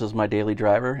because this is my daily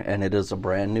driver, and it is a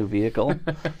brand new vehicle,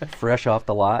 fresh off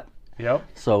the lot. Yep.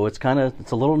 So it's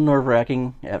a little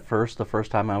nerve-wracking at first, the first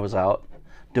time I was out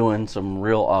doing some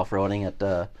real off-roading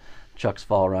at Chuck's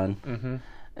Fall Run. Mm-hmm.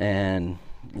 And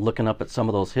looking up at some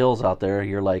of those hills out there,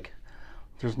 you're like,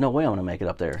 there's no way I'm going to make it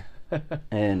up there.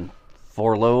 And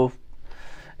 4 low,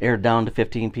 aired down to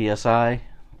 15 psi,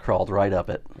 crawled right up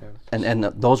it. Yes. And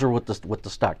those are with the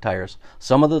stock tires.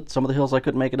 Some of the hills I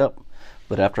couldn't make it up,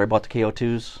 but after I bought the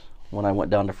KO2s, when I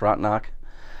went down to Frontenac,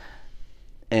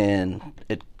 and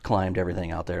it climbed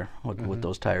everything out there with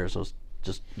those tires. Those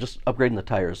just upgrading the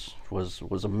tires was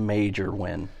a major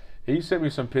win. You sent me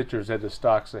some pictures that had the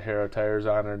stock Sahara tires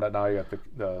on there, and now you got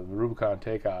the Rubicon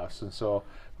takeoffs. And so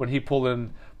when he pulled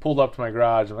up to my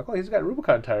garage, I'm like, oh, he's got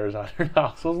Rubicon tires on there now.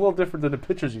 So it's a little different than the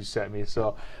pictures you sent me.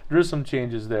 So there's some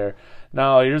changes there.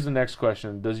 Now, here's the next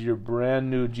question. Does your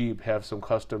brand new Jeep have some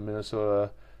custom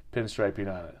Minnesota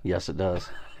pinstriping on it? Yes, it does.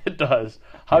 It does.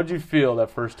 How'd you feel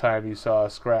that first time you saw a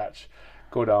scratch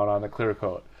go down on the clear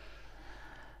coat?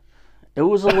 It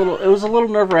was a little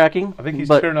nerve-wracking. I think he's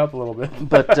tearing up a little bit.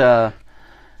 But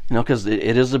because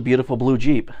it is a beautiful blue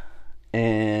Jeep,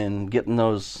 and getting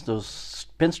those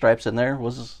pinstripes in there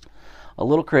was a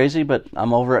little crazy, but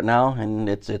I'm over it now, and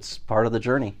it's part of the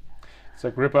journey. It's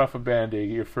like rip off a Band-Aid,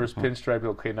 get your first pinstripe,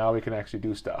 okay, now we can actually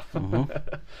do stuff. Mm-hmm.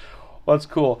 Well, that's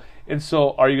cool. And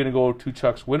so are you going to go to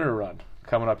Chuck's winter run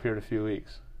coming up here in a few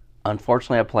weeks?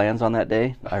 Unfortunately, I have plans on that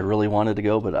day. I really wanted to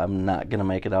go, but I'm not going to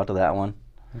make it out to that one.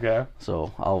 Okay.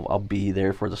 So I'll be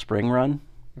there for the spring run.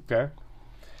 Okay.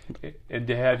 And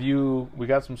we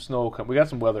got some snow, we got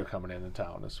some weather coming into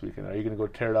town this weekend. Are you going to go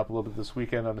tear it up a little bit this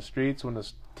weekend on the streets when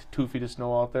there's 2 feet of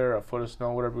snow out there, a foot of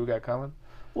snow, whatever we got coming?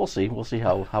 We'll see. We'll see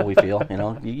how we feel. You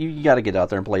know, you got to get out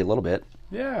there and play a little bit.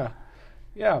 Yeah.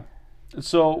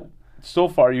 So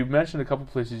far, you've mentioned a couple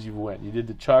places you went. You did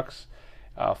the Chuck's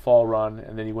fall run,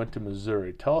 and then you went to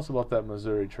Missouri. Tell us about that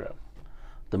Missouri trip.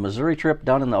 The Missouri trip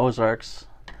down in the Ozarks,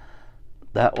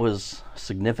 that was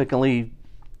significantly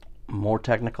more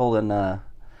technical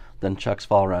than Chuck's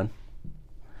fall run.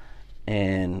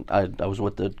 And I was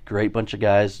with a great bunch of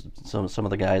guys, some of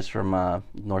the guys from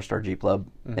North Star Jeep Club,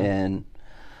 and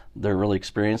they're really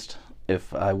experienced.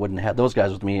 If I wouldn't have those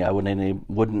guys with me, I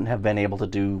wouldn't have been able to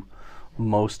do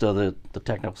most of the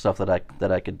technical stuff that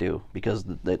I could do, because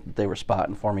they were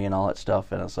spotting for me and all that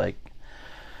stuff, and it's like,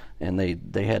 and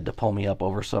they had to pull me up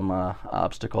over some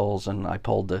obstacles, and I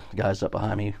pulled the guys up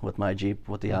behind me with my Jeep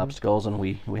with the obstacles, and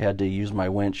we had to use my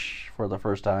winch for the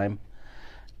first time,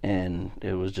 and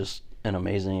it was just an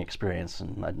amazing experience,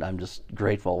 and I'm just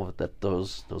grateful that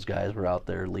those guys were out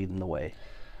there leading the way.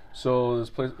 So this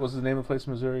place, what's the name of the place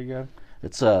in Missouri again?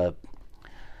 It's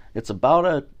about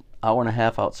an hour and a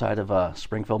half outside of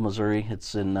Springfield, Missouri.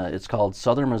 It's called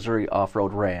Southern Missouri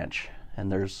Off-Road Ranch,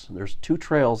 and there's 2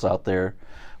 trails out there,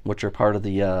 which are part of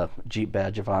the Jeep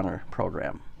Badge of Honor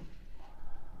program.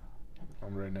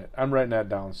 I'm writing that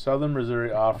down. Southern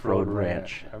Missouri Off-Road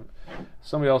Ranch.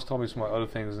 Somebody else told me some other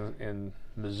things in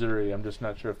Missouri. I'm just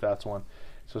not sure if that's one.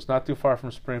 So it's not too far from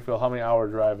Springfield. How many hour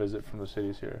drive is it from the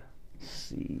cities here? Let's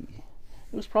see.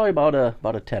 It was probably about a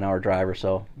 10-hour drive or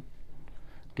so,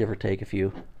 give or take a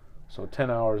few. So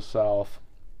 10 hours south.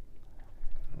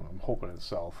 I'm hoping it's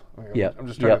south. Yep. I'm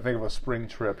just trying to think of a spring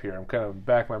trip here. I'm kind of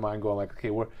back in my mind going like,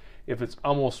 okay, if it's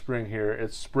almost spring here,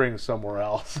 it's spring somewhere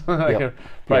else. I can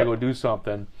probably go do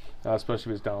something,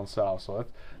 especially if it's down south. So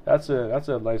that's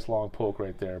a nice long poke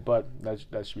right there. But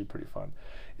that should be pretty fun.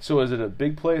 So is it a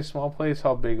big place, small place?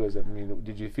 How big was it? I mean,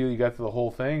 did you feel you got through the whole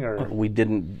thing, or we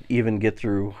didn't even get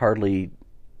through hardly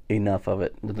enough of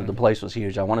it? The place was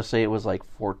huge. I want to say it was like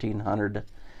 1,400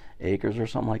 acres or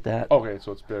something like that. Okay,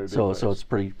 so it's very big. So it's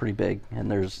pretty big,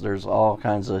 and there's all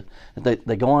kinds of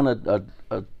they go on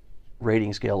a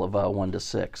rating scale of 1 to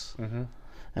 6,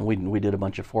 and we did a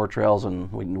bunch of 4 trails,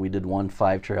 and we did one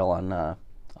 5 trail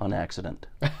on accident.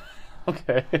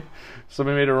 Okay,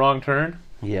 somebody made a wrong turn.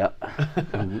 Yeah,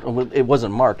 it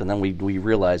wasn't marked, and then we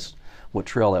realized what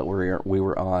trail that we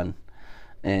were on,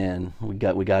 and we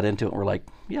got into it, and we're like,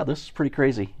 yeah, this is pretty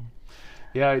crazy.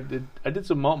 Yeah, I did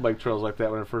some mountain bike trails like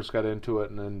that when I first got into it,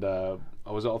 and I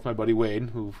was out with my buddy Wade,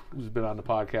 who's been on the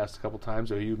podcast a couple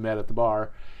times, or you met at the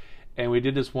bar, and we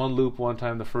did this one loop one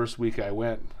time the first week I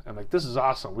went. I'm like, this is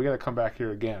awesome. We got to come back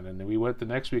here again. And then we went the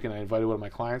next week, and I invited one of my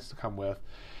clients to come with.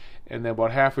 And then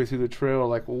about halfway through the trail, we're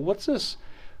like, well, what's this?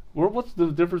 What's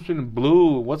the difference between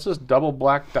blue? What's this double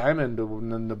black diamond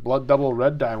and then the blood double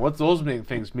red diamond? What's those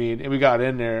things mean? And we got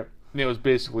in there, and it was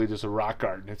basically just a rock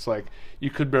garden. It's like you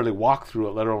could barely walk through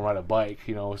it, let alone ride a bike.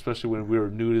 You know, especially when we were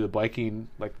new to the biking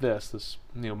like this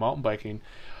mountain biking.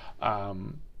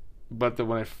 But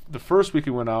the first week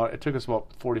we went out, it took us about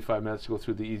 45 minutes to go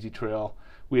through the easy trail.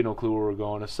 We had no clue where we were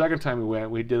going. The second time we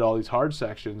went, we did all these hard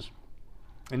sections.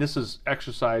 And this is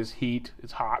exercise, heat,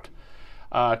 it's hot.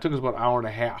 It took us about an hour and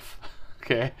a half.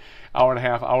 Okay, hour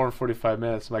and 45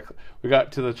 minutes. We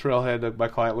got to the trailhead. My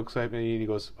client looks at me and he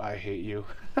goes, "I hate you."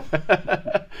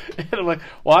 And I'm like,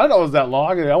 "Well, I didn't know it was that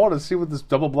long. I wanted to see what this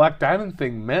double black diamond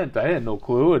thing meant. I had no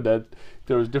clue, and that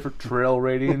there was different trail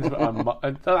ratings.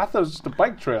 I thought it was just a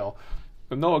bike trail,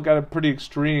 but no, it got pretty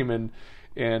extreme and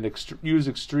use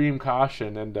extreme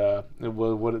caution. And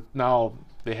now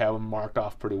they have them marked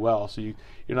off pretty well, so you're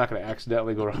not going to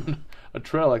accidentally go down a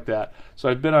trail like that. So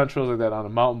I've been on trails like that on a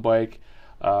mountain bike,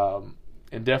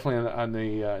 and definitely on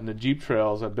the Jeep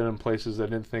trails. I've been in places I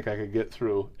didn't think I could get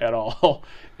through at all,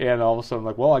 and all of a sudden I'm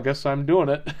like, well, I guess I'm doing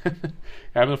it.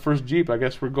 Having the first Jeep, I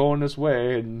guess we're going this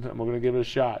way, and I'm going to give it a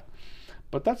shot.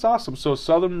 But that's awesome. So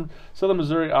Southern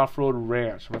Missouri Off-Road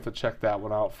Ranch. I'm going to have to check that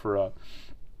one out for a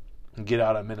get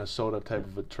out of Minnesota type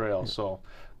of a trail. So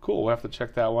cool, we'll have to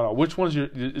check that one out. Which one's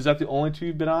is that the only 2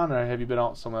 you've been on, or have you been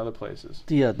out some other places?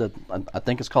 I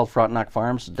think it's called Frontenac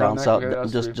Farms, down south,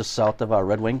 okay, just south of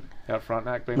Red Wing. Yeah,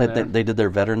 Frontenac. They did their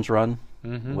veterans run,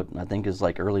 what I think is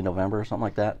like early November or something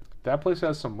like that. That place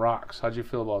has some rocks. How'd you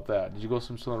feel about that? Did you go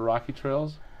some of the rocky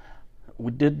trails?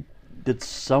 We did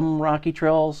some rocky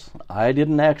trails. I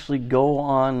didn't actually go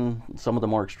on some of the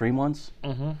more extreme ones.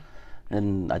 Mm-hmm.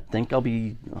 And I think I'll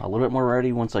be a little bit more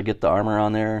ready once I get the armor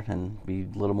on there and be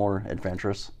a little more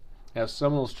adventurous. Yeah,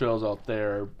 some of those trails out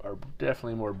there are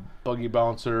definitely more buggy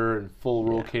bouncer and full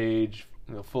roll cage,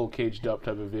 full caged up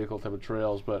type of vehicle type of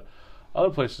trails. But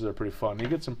other places are pretty fun. You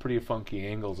get some pretty funky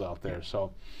angles out there.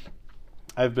 So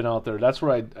I've been out there. That's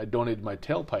where I donated my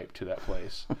tailpipe to that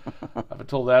place. I've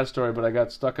told that story, but I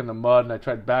got stuck in the mud and I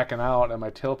tried backing out and my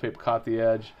tailpipe caught the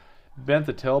edge, bent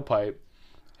the tailpipe,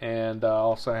 and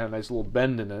all of a sudden I had a nice little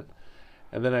bend in it.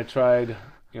 And then I tried,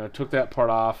 took that part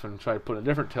off and tried putting a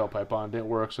different tailpipe on. It didn't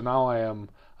work. So now I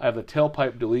have the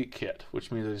tailpipe delete kit,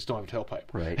 which means I just don't have a tailpipe.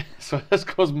 Right. So this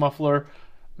goes muffler,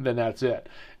 then that's it.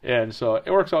 And so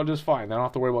it works out just fine. I don't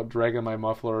have to worry about dragging my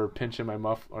muffler or pinching my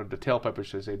or the tailpipe, I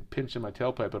should say, pinching my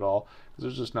tailpipe at all, because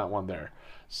there's just not one there.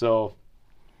 So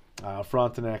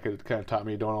Frontenac had kind of taught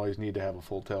me you don't always need to have a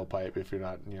full tailpipe if you're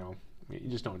not, you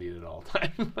just don't need it all the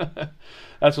time.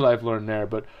 That's what I've learned there.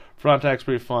 But Frontec's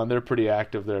pretty fun. They're pretty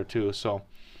active there too. So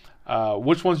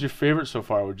which one's your favorite so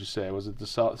far, would you say? Was it the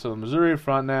Southern Missouri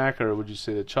Frontenac, or would you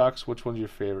say the Chucks? Which one's your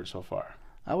favorite so far?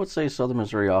 I would say Southern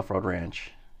Missouri Off-Road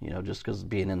Ranch, just because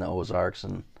being in the Ozarks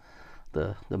and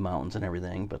the mountains and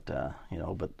everything. But,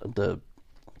 but the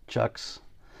Chucks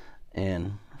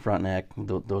and Frontenac,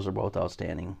 those are both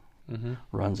outstanding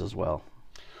runs as well.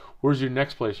 Where's your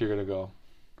next place you're going to go?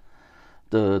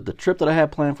 The trip that I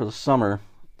have planned for the summer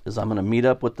is I'm going to meet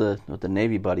up with the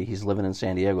Navy buddy. He's living in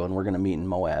San Diego, and we're going to meet in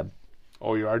Moab.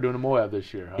 Oh, you are doing a Moab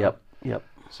this year, huh? Yep.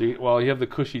 So, you have the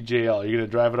cushy JL. Are you going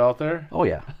to drive it out there? Oh,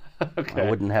 yeah. Okay. I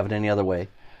wouldn't have it any other way.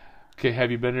 Okay, have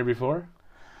you been here before?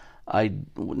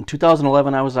 In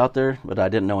 2011 I was out there, but I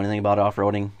didn't know anything about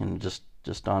off-roading, and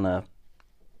just on a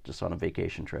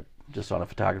vacation trip, just on a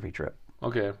photography trip.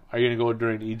 Okay. Are you going to go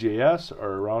during EJS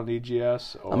or around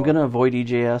EJS? Or? I'm going to avoid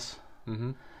EJS.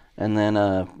 Mm-hmm. And then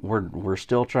we're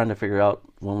still trying to figure out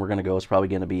when we're going to go. It's probably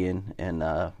going to be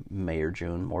in May or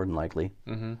June, more than likely.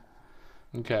 Mm-hmm.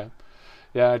 Okay.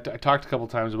 Yeah, I talked a couple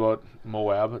times about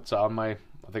Moab. It's on I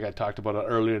think I talked about it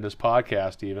earlier in this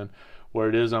podcast even, where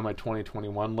it is on my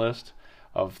 2021 list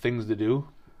of things to do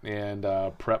and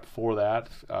prep for that.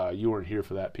 You weren't here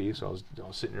for that piece. I was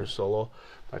sitting here solo.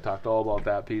 I talked all about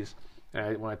that piece.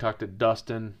 And when I talked to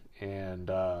Dustin and...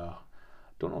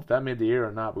 don't know if that made the air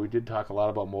or not, but we did talk a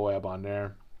lot about Moab on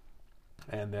there,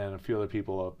 and then a few other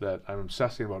people that I'm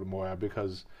obsessing about Moab,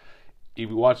 because if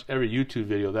you watch every YouTube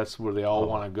video, that's where they all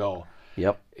want to go.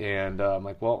 Yep. And I'm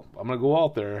like, well, I'm gonna go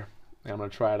out there and I'm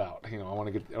gonna try it out. I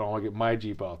want to get my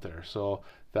Jeep out there, so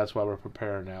that's why we're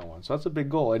preparing that one. So that's a big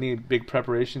goal. Any big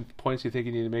preparation points you think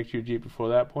you need to make to your Jeep before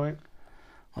that point?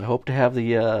 I hope to have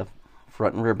the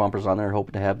front and rear bumpers on there. I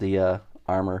hope to have the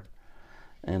armor.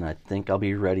 And I think I'll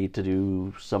be ready to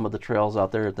do some of the trails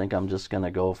out there. I think I'm just going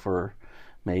to go for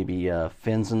maybe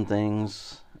Fins and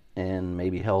Things and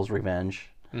maybe Hell's Revenge.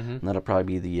 Mm-hmm. And that'll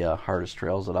probably be the hardest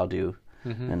trails that I'll do.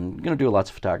 Mm-hmm. And I'm going to do lots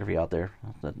of photography out there.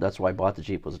 That's why I bought the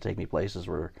Jeep, was to take me places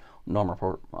where a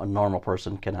normal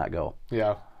person cannot go.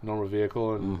 Yeah, normal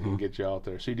vehicle and get you out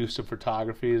there. So you do some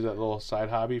photography. Is that a little side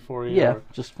hobby for you? Yeah,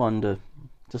 just fun to,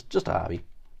 just a hobby.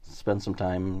 Spend some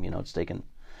time, just taking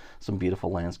some beautiful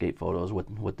landscape photos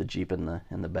with the Jeep in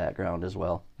the background as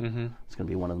well. Mm-hmm. It's going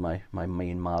to be one of my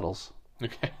main models.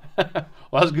 Okay,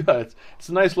 well that's good. It's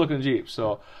a nice looking Jeep,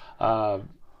 so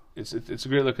it's a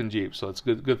great looking Jeep. So it's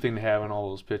a good thing to have in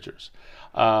all those pictures.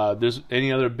 There's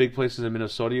any other big places in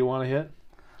Minnesota you want to hit?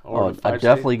 Or I'm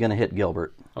definitely going to hit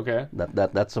Gilbert. Okay,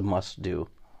 that's a must do.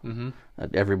 Mm-hmm.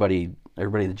 Everybody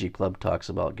in the Jeep Club talks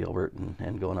about Gilbert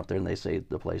and going up there, and they say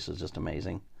the place is just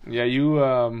amazing. Yeah,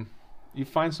 you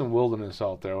find some wilderness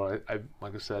out there.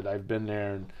 Like I said, I've been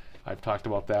there and I've talked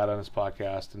about that on this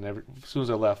podcast. And as soon as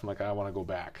I left, I'm like, I want to go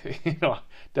back.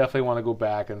 Definitely want to go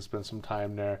back and spend some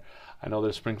time there. I know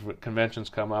there's spring conventions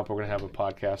coming up. We're going to have a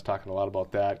podcast talking a lot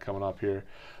about that coming up here.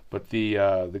 But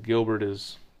the Gilbert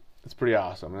it's pretty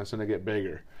awesome, and it's going to get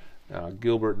bigger.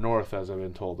 Gilbert North, as I've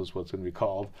been told, is what it's going to be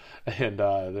called, and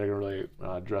they're going to really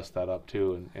dress that up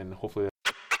too, and hopefully.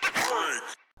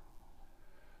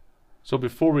 So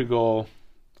before we go,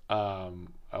 I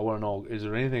want to know, is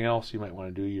there anything else you might want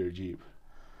to do to your Jeep?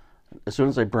 As soon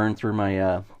as I burn through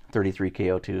my 33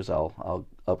 KO2s, I'll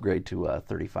upgrade to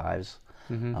 35s.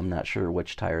 Mm-hmm. I'm not sure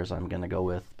which tires I'm going to go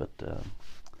with, but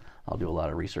I'll do a lot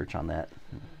of research on that.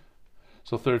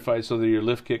 So 35, so that your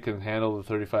lift kit can handle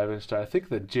the 35-inch tire. I think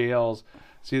the JLs,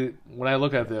 see, when I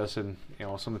look at this, and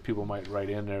some of the people might write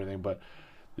in and everything, but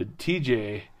the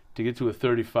TJ, to get to a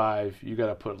 35, you got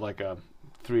to put like a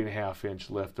 3.5 inch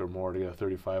lift or more to get a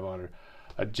 35 on her.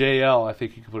 A JL, I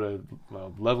think you can put a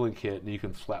leveling kit and you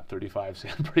can slap 35s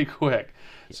in pretty quick.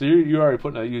 So you're already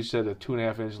putting you said a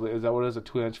 2.5 inch lift. Is that what it is? A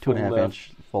 2 inch full lift? 2.5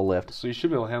 inch full lift. So you should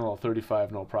be able to handle a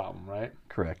 35 no problem, right?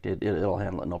 Correct. It'll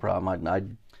handle it no problem.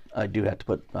 I do have to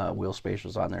put wheel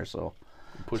spacers on there, so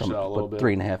push it out a little bit.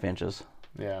 3.5 inches.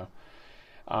 Yeah.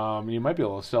 You might be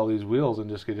able to sell these wheels and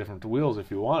just get different wheels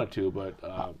if you wanted to, but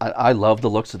I love the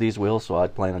looks of these wheels, so I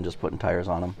plan on just putting tires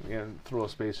on them. And throw a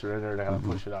spacer in there to have to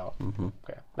push it out.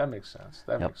 Okay, that makes sense.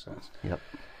 Makes sense. Yep.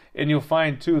 And you'll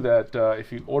find too that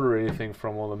if you order anything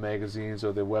from one of the magazines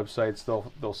or the websites,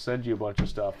 they'll send you a bunch of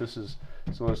stuff. This is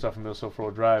some other stuff from Minnesota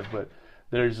Off-Road Drive, but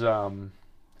there's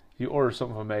you order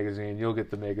something from a magazine, you'll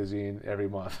get the magazine every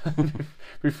month.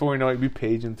 Before you know it, you'll be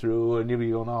paging through, and you'll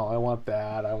be going, oh, I want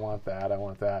that, I want that, I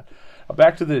want that.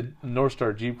 Back to the North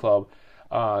Star Jeep Club.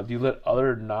 Do you let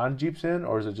other non-Jeeps in,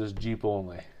 or is it just Jeep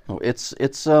only? It's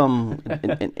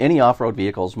any off-road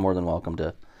vehicle is more than welcome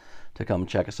to come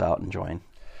check us out and join.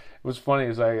 What's funny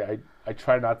is I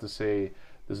try not to say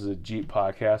this is a Jeep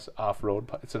podcast, off-road.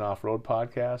 It's an off-road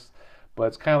podcast. But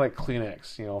it's kind of like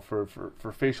Kleenex, for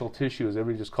facial tissues.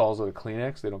 Everybody just calls it a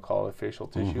Kleenex. They don't call it a facial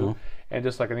tissue. And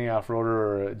just like any off-roader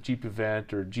or a Jeep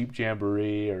event or Jeep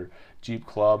Jamboree or Jeep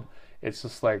Club, it's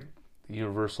just like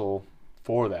universal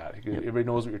for that. Everybody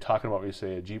knows what you're talking about when you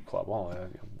say a Jeep Club. Oh,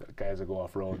 guys that go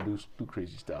off-road and do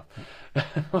crazy stuff.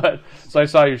 So I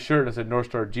saw your shirt and it said North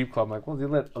Star Jeep Club. I'm like, well, they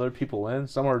let other people in?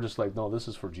 Some are just like, no, this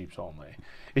is for Jeeps only.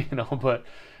 But...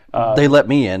 they let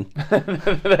me in.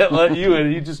 They let you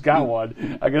in. You just got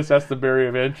one. I guess that's the barrier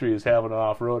of entry is having an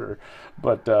off-roader.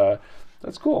 But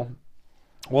that's cool.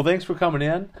 Well, thanks for coming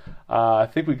in. I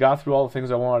think we got through all the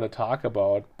things I wanted to talk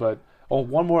about. But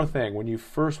one more thing. When you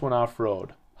first went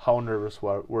off-road, how nervous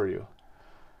were you?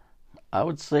 I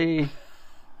would say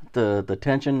the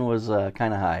tension was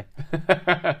kind of high.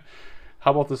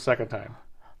 How about the second time?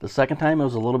 The second time it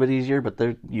was a little bit easier, but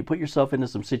you put yourself into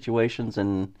some situations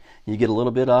and you get a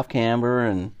little bit off camber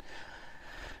and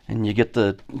you get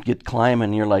climbing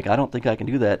and you're like, I don't think I can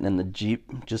do that, and then the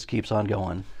Jeep just keeps on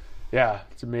going. Yeah,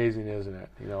 it's amazing, isn't it?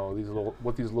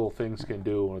 What these little things can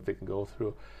do and what they can go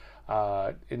through.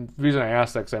 And the reason I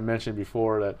asked that, because I mentioned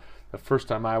before that the first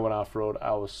time I went off road,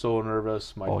 I was so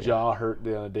nervous. My jaw hurt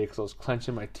the other day because I was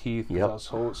clenching my teeth because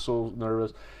I was so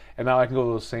nervous. And now I can go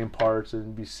to those same parts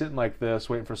and be sitting like this,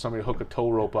 waiting for somebody to hook a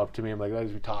tow rope up to me. I'm like, I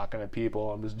just be talking to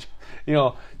people. I'm just,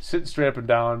 sitting straight up and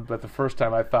down. But the first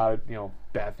time I thought,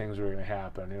 bad things were going to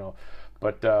happen,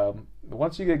 But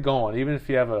once you get going, even if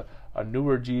you have a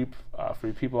newer Jeep, for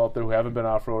you people out there who haven't been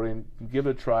off-roading, give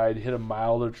it a try. Hit a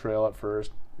milder trail at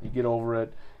first. You get over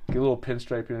it. Get a little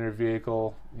pinstripe in your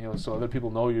vehicle, so other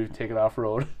people know you take it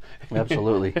off-road.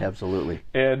 Absolutely, absolutely.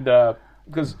 And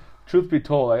because... truth be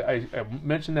told, I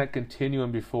mentioned that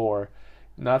continuum before,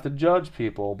 not to judge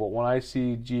people, but when I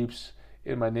see Jeeps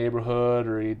in my neighborhood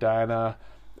or Edina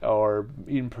or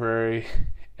Eden Prairie,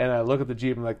 and I look at the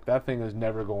Jeep, I'm like, that thing is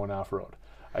never going off-road.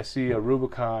 I see a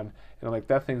Rubicon, and I'm like,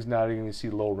 that thing's not even going to see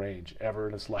low range ever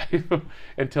in its life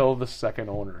until the second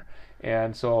owner.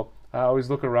 And so I always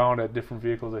look around at different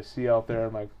vehicles I see out there, and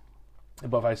I'm like,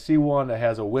 but if I see one that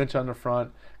has a winch on the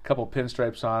front, a couple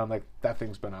pinstripes on, I'm like, that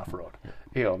thing's been off-road.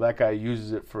 That guy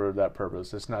uses it for that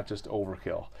purpose. It's not just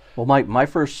overkill. Well, my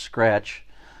first scratch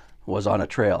was on a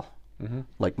trail.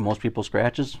 Like most people's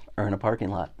scratches are in a parking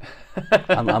lot.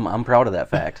 I'm proud of that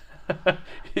fact.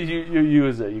 You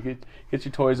use it. You get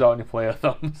your toys out and you play with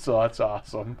them. So that's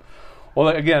awesome. Well,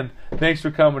 again, thanks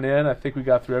for coming in. I think we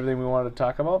got through everything we wanted to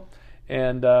talk about.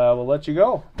 And we'll let you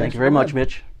go. Thank you very much,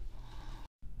 Mitch.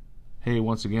 Hey,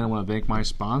 once again, I want to thank my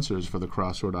sponsors for the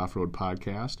Crossroad Off-Road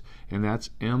Podcast, and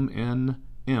that's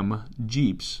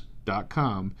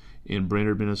MNMJeeps.com in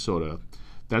Brainerd, Minnesota.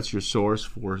 That's your source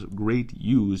for great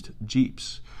used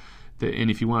Jeeps. And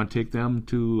if you want to take them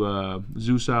to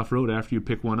Zeus Off-Road after you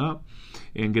pick one up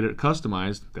and get it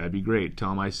customized, that'd be great. Tell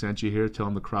them I sent you here. Tell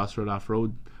them the Crossroad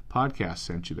Off-Road Podcast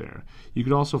sent you there. You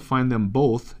can also find them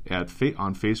both on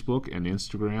Facebook and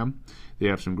Instagram. They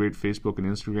have some great Facebook and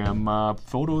Instagram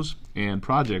photos and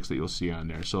projects that you'll see on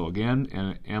there. So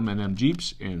again, M&M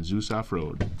Jeeps and Zeus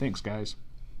Off-Road. Thanks, guys.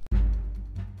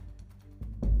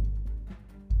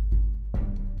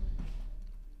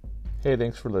 Hey,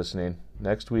 thanks for listening.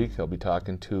 Next week, I'll be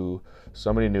talking to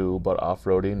somebody new about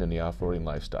off-roading and the off-roading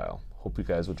lifestyle. Hope you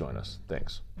guys will join us.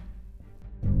 Thanks.